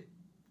 count it.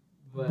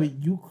 But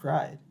you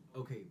cried.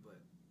 Okay, but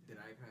did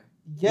I cry?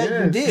 Yeah, you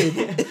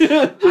Yes.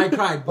 did. I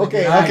cried. But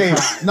Okay. did I Okay.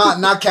 cry?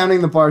 Not counting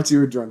the parts you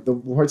were drunk. The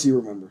parts you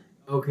remember.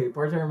 Okay,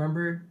 parts I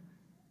remember.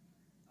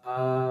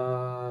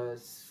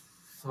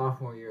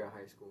 Sophomore year of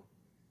high school.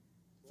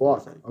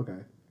 Fuck. Okay.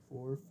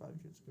 4 or 5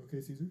 years ago.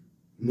 Okay, Caesar?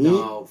 Me.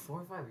 No,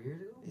 4 or 5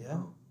 years ago. Yeah.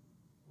 No.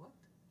 What?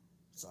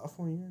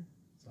 Sophomore year.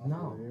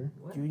 No.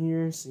 What?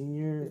 Junior,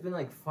 senior. It's been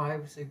like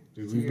 5, 6 Dude,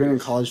 years. we've been in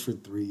college for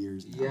 3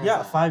 years now. Yeah.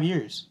 Yeah, 5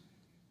 years.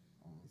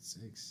 Almost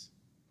 6.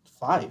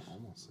 5.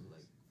 Almost 6.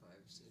 Like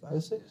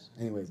 5, 6. 5, 6.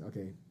 Anyways,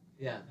 okay.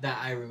 Yeah, that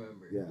I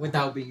remember. Yeah.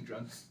 Without being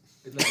drunk.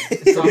 It's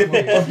like sophomore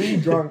year. Of being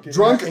drunk.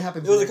 Drunk? It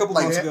happened. It was a couple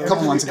Like months ago. a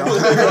couple months ago.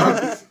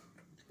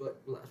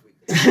 But last week.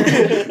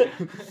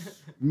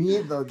 Me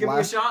the Give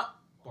last me a shot.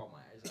 Ball my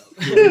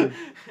eyes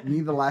out. me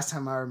the last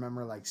time I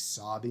remember like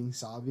sobbing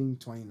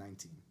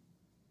 2019.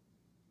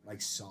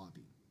 Like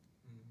sobbing.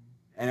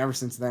 And ever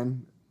since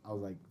then, I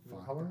was like,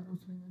 fuck. How long that. ago was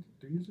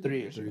 2019? 3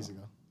 years 3 ago. years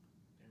ago.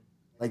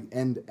 Like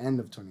end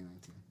of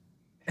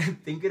 2019.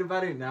 Thinking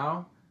about it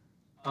now,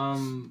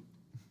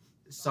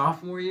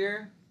 sophomore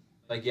year,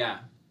 like yeah,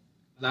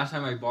 last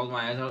time I bawled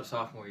my eyes out,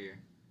 sophomore year,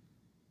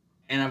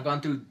 and I've gone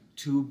through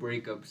 2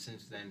 breakups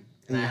since then,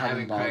 and And I you haven't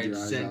haven't bawled cried your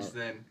eyes since out?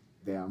 then.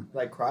 Damn.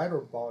 Like cried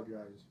or bawled your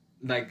eyes?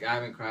 Like I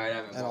haven't cried, I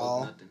haven't At bawled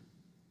all? nothing.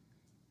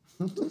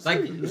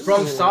 Like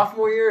from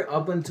sophomore year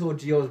up until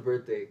Gio's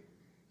birthday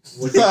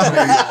was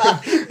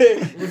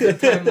the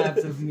time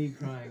lapse of me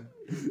crying.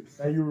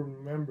 That you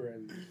remember at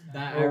least.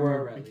 That Or I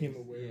remember. at became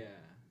least. aware. Yeah.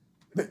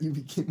 That you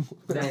became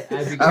That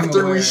I became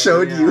after aware we of,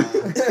 showed yeah.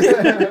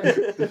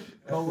 you.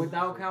 But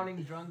without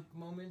counting drunk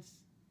moments,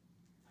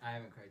 I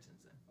haven't cried since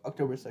then.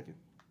 October 2nd.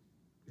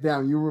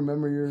 Damn, you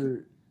remember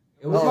your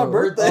It was my my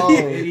birthday.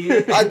 birthday,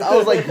 idiot. I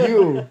was like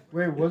you.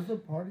 Wait, was the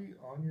party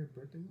on your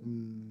birthday?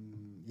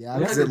 Yeah, Yeah,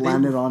 because the it day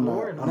landed on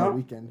before, a no?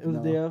 weekend. It was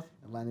the day of.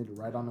 It landed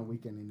right on a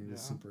weekend, and he was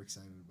Yeah. super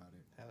excited about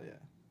it. Hell yeah.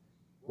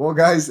 Well,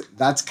 guys,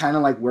 that's kind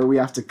of like where we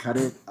have to cut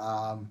it.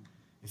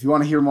 If you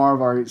want to hear more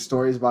of our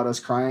stories about us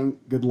crying,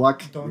 good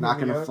luck. You're not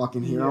hit me gonna up.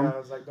 fucking hear Yeah, them. I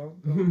was like,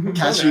 don't.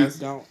 Catch don't me. ask.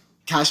 Don't.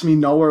 Catch me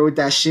nowhere with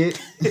that shit.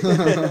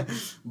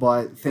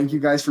 But thank you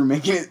guys for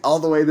making it all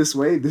the way this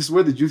way. This is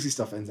where the juicy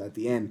stuff ends at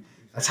the end.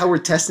 That's how we're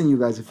testing you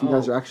guys if you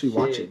guys are actually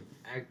watching.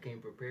 I came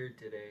prepared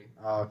today.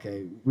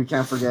 Okay, we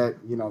can't forget,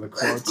 the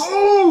quotes.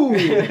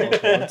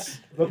 Quotes.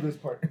 Love this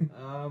part.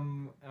 All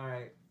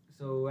right.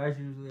 So as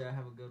usually, I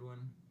have a good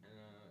one and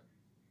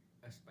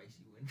a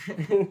spicy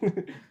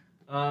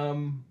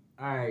one.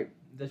 All right.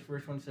 This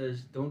first one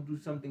says, "Don't do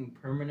something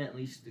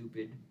permanently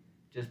stupid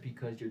just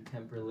because you're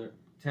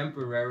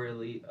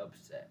temporarily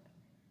upset."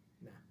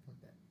 Nah, fuck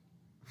that.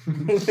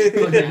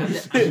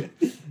 I'm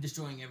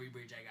destroying every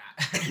bridge I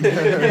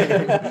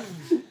got.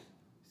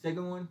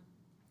 Second one,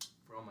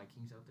 for all my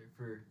kings out there,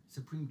 for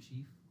Supreme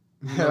Chief.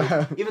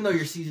 Even though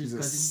you're Caesar's He's a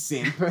cousin.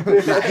 simp.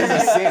 He's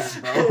a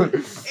simp, bro.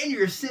 And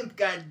you're a simp,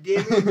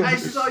 goddammit. I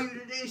saw you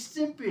today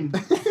simping.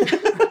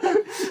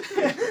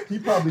 He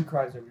probably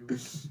cries every week.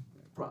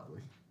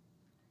 Probably.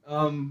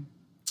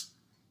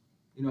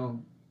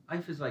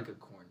 Life is like a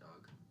corn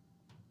dog.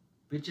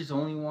 Bitches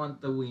only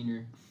want the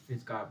wiener if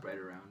it's got bread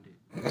around it.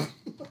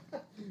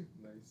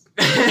 Nice.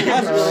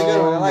 That's a really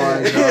good one. I like my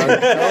it. God.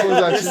 That was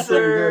actually Yes,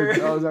 pretty sir.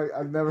 good.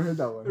 I've never heard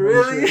that one. Holy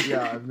Really? shit.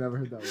 Yeah, I've never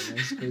heard that one.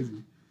 That's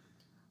crazy.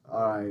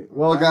 All right.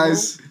 Well,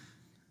 guys.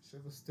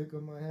 Shove a stick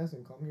on my ass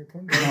and call me a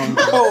cunt.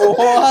 Oh,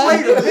 what?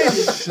 Wait a minute.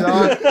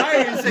 Shut.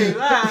 I didn't say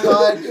that.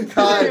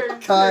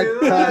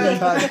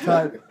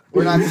 Cut.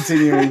 We're not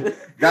continuing.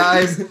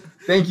 Guys,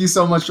 thank you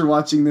so much for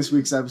watching this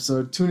week's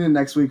episode. Tune in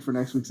next week for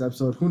next week's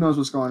episode. Who knows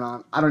what's going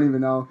on? I don't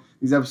even know.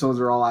 These episodes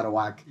are all out of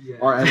whack. Yeah.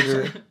 Our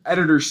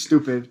editor's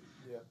stupid.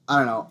 Yeah. I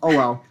don't know. Oh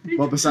well.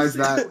 But besides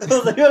that, I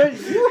was like, what are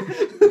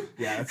you?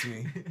 yeah, that's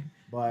me.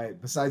 But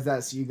besides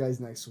that, see you guys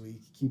next week.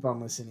 Keep on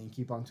listening.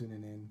 Keep on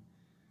tuning in.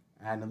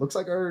 And it looks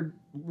like our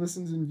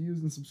listens and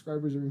views and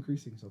subscribers are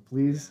increasing. So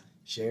please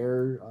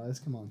share us.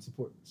 Come on,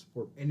 support.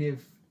 And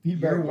if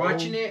Feedback, you're bro.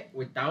 watching it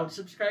without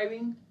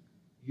subscribing,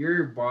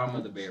 you're bottom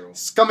of the barrel.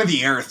 Scum of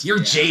the earth. You're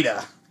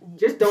Jada.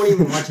 Just don't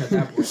even watch at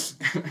that point.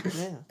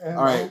 Yeah. And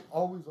All right.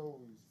 always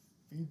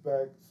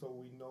feedback so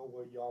we know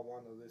what y'all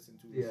want to listen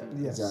to. Yeah.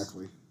 Yes.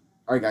 Exactly.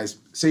 All right, guys.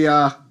 So,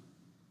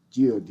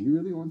 do you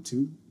really want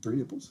 3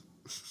 nipples?